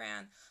 Hi,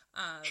 Fran.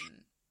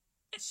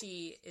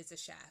 she is a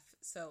chef,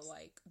 so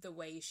like the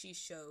way she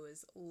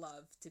shows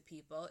love to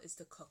people is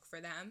to cook for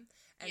them.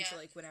 And so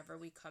like whenever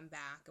we come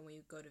back and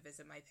we go to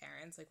visit my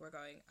parents, like we're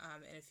going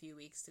in a few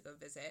weeks to go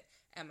visit,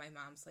 and my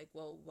mom's like,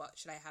 well, what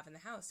should I have in the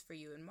house for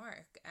you and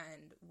Mark,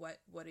 and what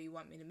do you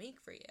want me to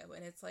make for you?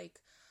 And it's like,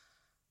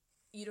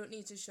 you don't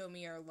need to show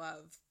me your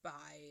love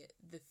by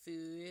the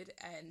food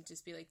and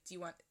just be like, do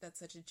you want, that's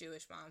such a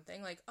Jewish mom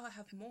thing, like, oh,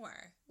 have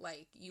more,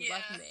 like, you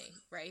love me,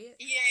 right?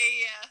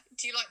 Yeah.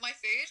 Do you like my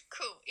food?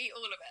 Cool, eat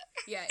all of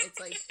it. Yeah, it's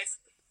like,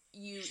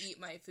 you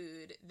eat my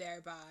food,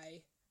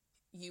 thereby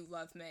you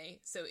love me,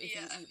 so if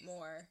you eat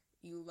more,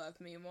 you love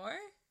me more.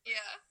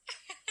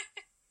 Yeah.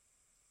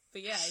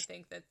 But yeah, I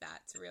think that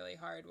that's really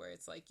hard, where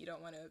it's like, you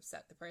don't want to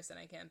upset the person.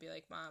 I can't be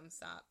like, Mom,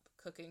 stop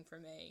cooking for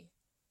me,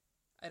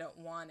 I don't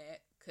want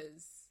it,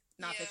 because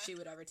not that she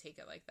would ever take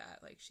it like that.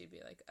 Like, she'd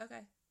be like,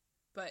 okay.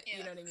 But,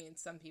 you know what I mean?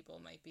 Some people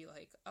might be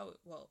like, oh,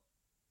 well,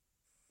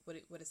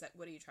 what is that?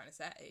 What are you trying to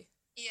say?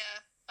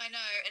 Yeah, I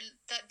know. And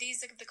that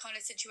these are the kind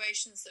of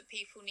situations that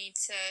people need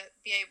to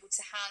be able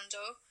to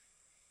handle.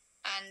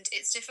 And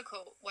it's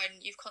difficult when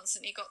you've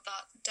constantly got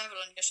that devil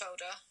on your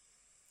shoulder.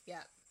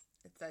 Yeah.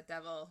 It's that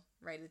devil.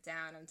 Write it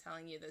down. I'm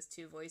telling you, those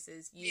two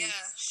voices.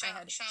 Shout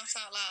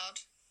out loud.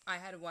 I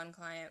had one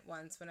client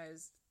once when I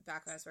was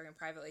working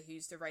privately who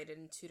used to write it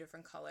in 2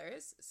 different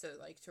colors, so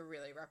like to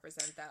really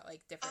represent that,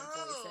 like, different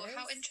voices. Oh,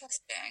 how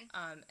interesting.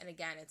 And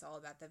again, it's all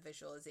about the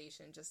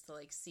visualization, just to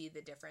like see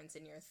the difference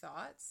in your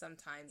thoughts.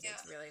 Sometimes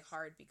it's really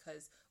hard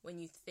because when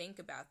you think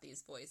about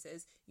these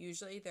voices,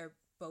 usually they're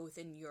both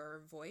in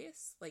your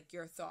voice, like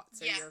your thoughts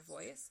are your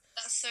voice.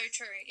 That's so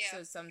true. Yeah.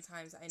 So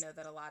sometimes I know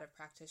that a lot of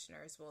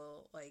practitioners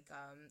will like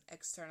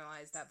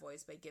externalize that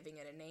voice by giving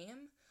it a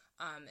name.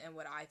 And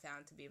what I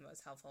found to be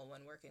most helpful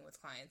when working with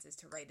clients is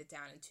to write it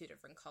down in 2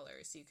 different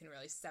colors, so you can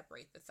really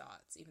separate the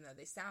thoughts. Even though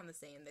they sound the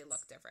same, they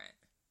look different.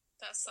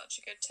 That's such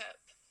a good tip.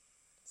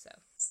 So,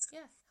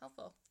 yeah,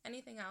 helpful.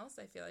 Anything else?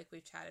 I feel like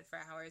we've chatted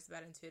for hours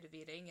about intuitive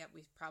eating, yet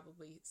we've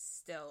probably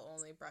still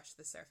only brushed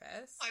the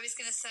surface. I was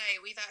going to say,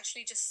 we've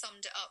actually just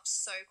summed it up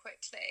so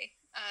quickly.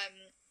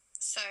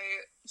 So,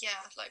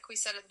 yeah, like we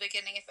said at the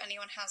beginning, if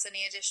anyone has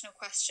any additional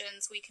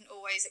questions, we can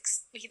always,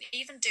 we can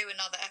even do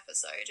another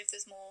episode if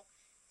there's more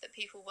that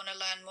people want to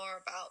learn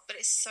more about, but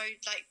it's so,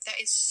 like, there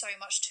is so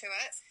much to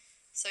it,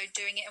 so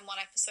doing it in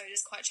one episode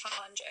is quite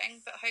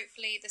challenging, but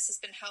hopefully this has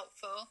been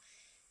helpful.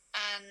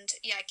 And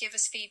yeah, give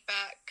us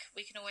feedback.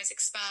 We can always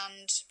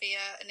expand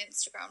via an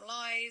Instagram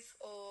live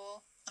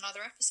or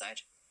another episode.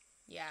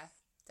 Yeah,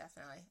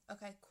 definitely.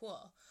 Okay,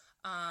 cool.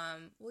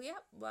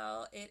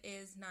 Well, it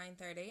is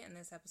 9:30 and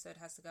this episode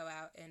has to go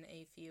out in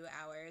a few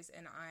hours,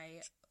 and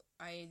I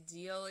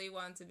ideally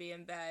want to be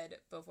in bed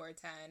before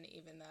 10,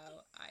 even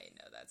though I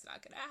know that's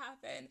not going to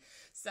happen.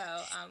 So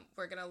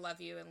we're going to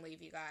love you and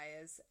leave you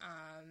guys.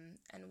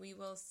 And we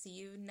will see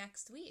you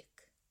next week.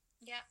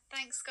 Yeah,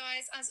 thanks,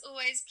 guys. As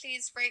always,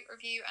 please rate,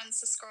 review, and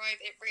subscribe.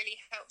 It really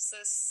helps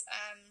us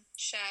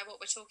share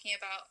what we're talking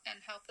about and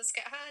help us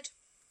get heard.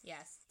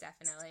 Yes,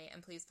 definitely.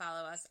 And please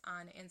follow us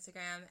on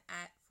Instagram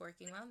at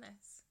Forking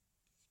Wellness.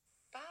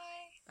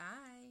 Bye.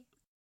 Bye.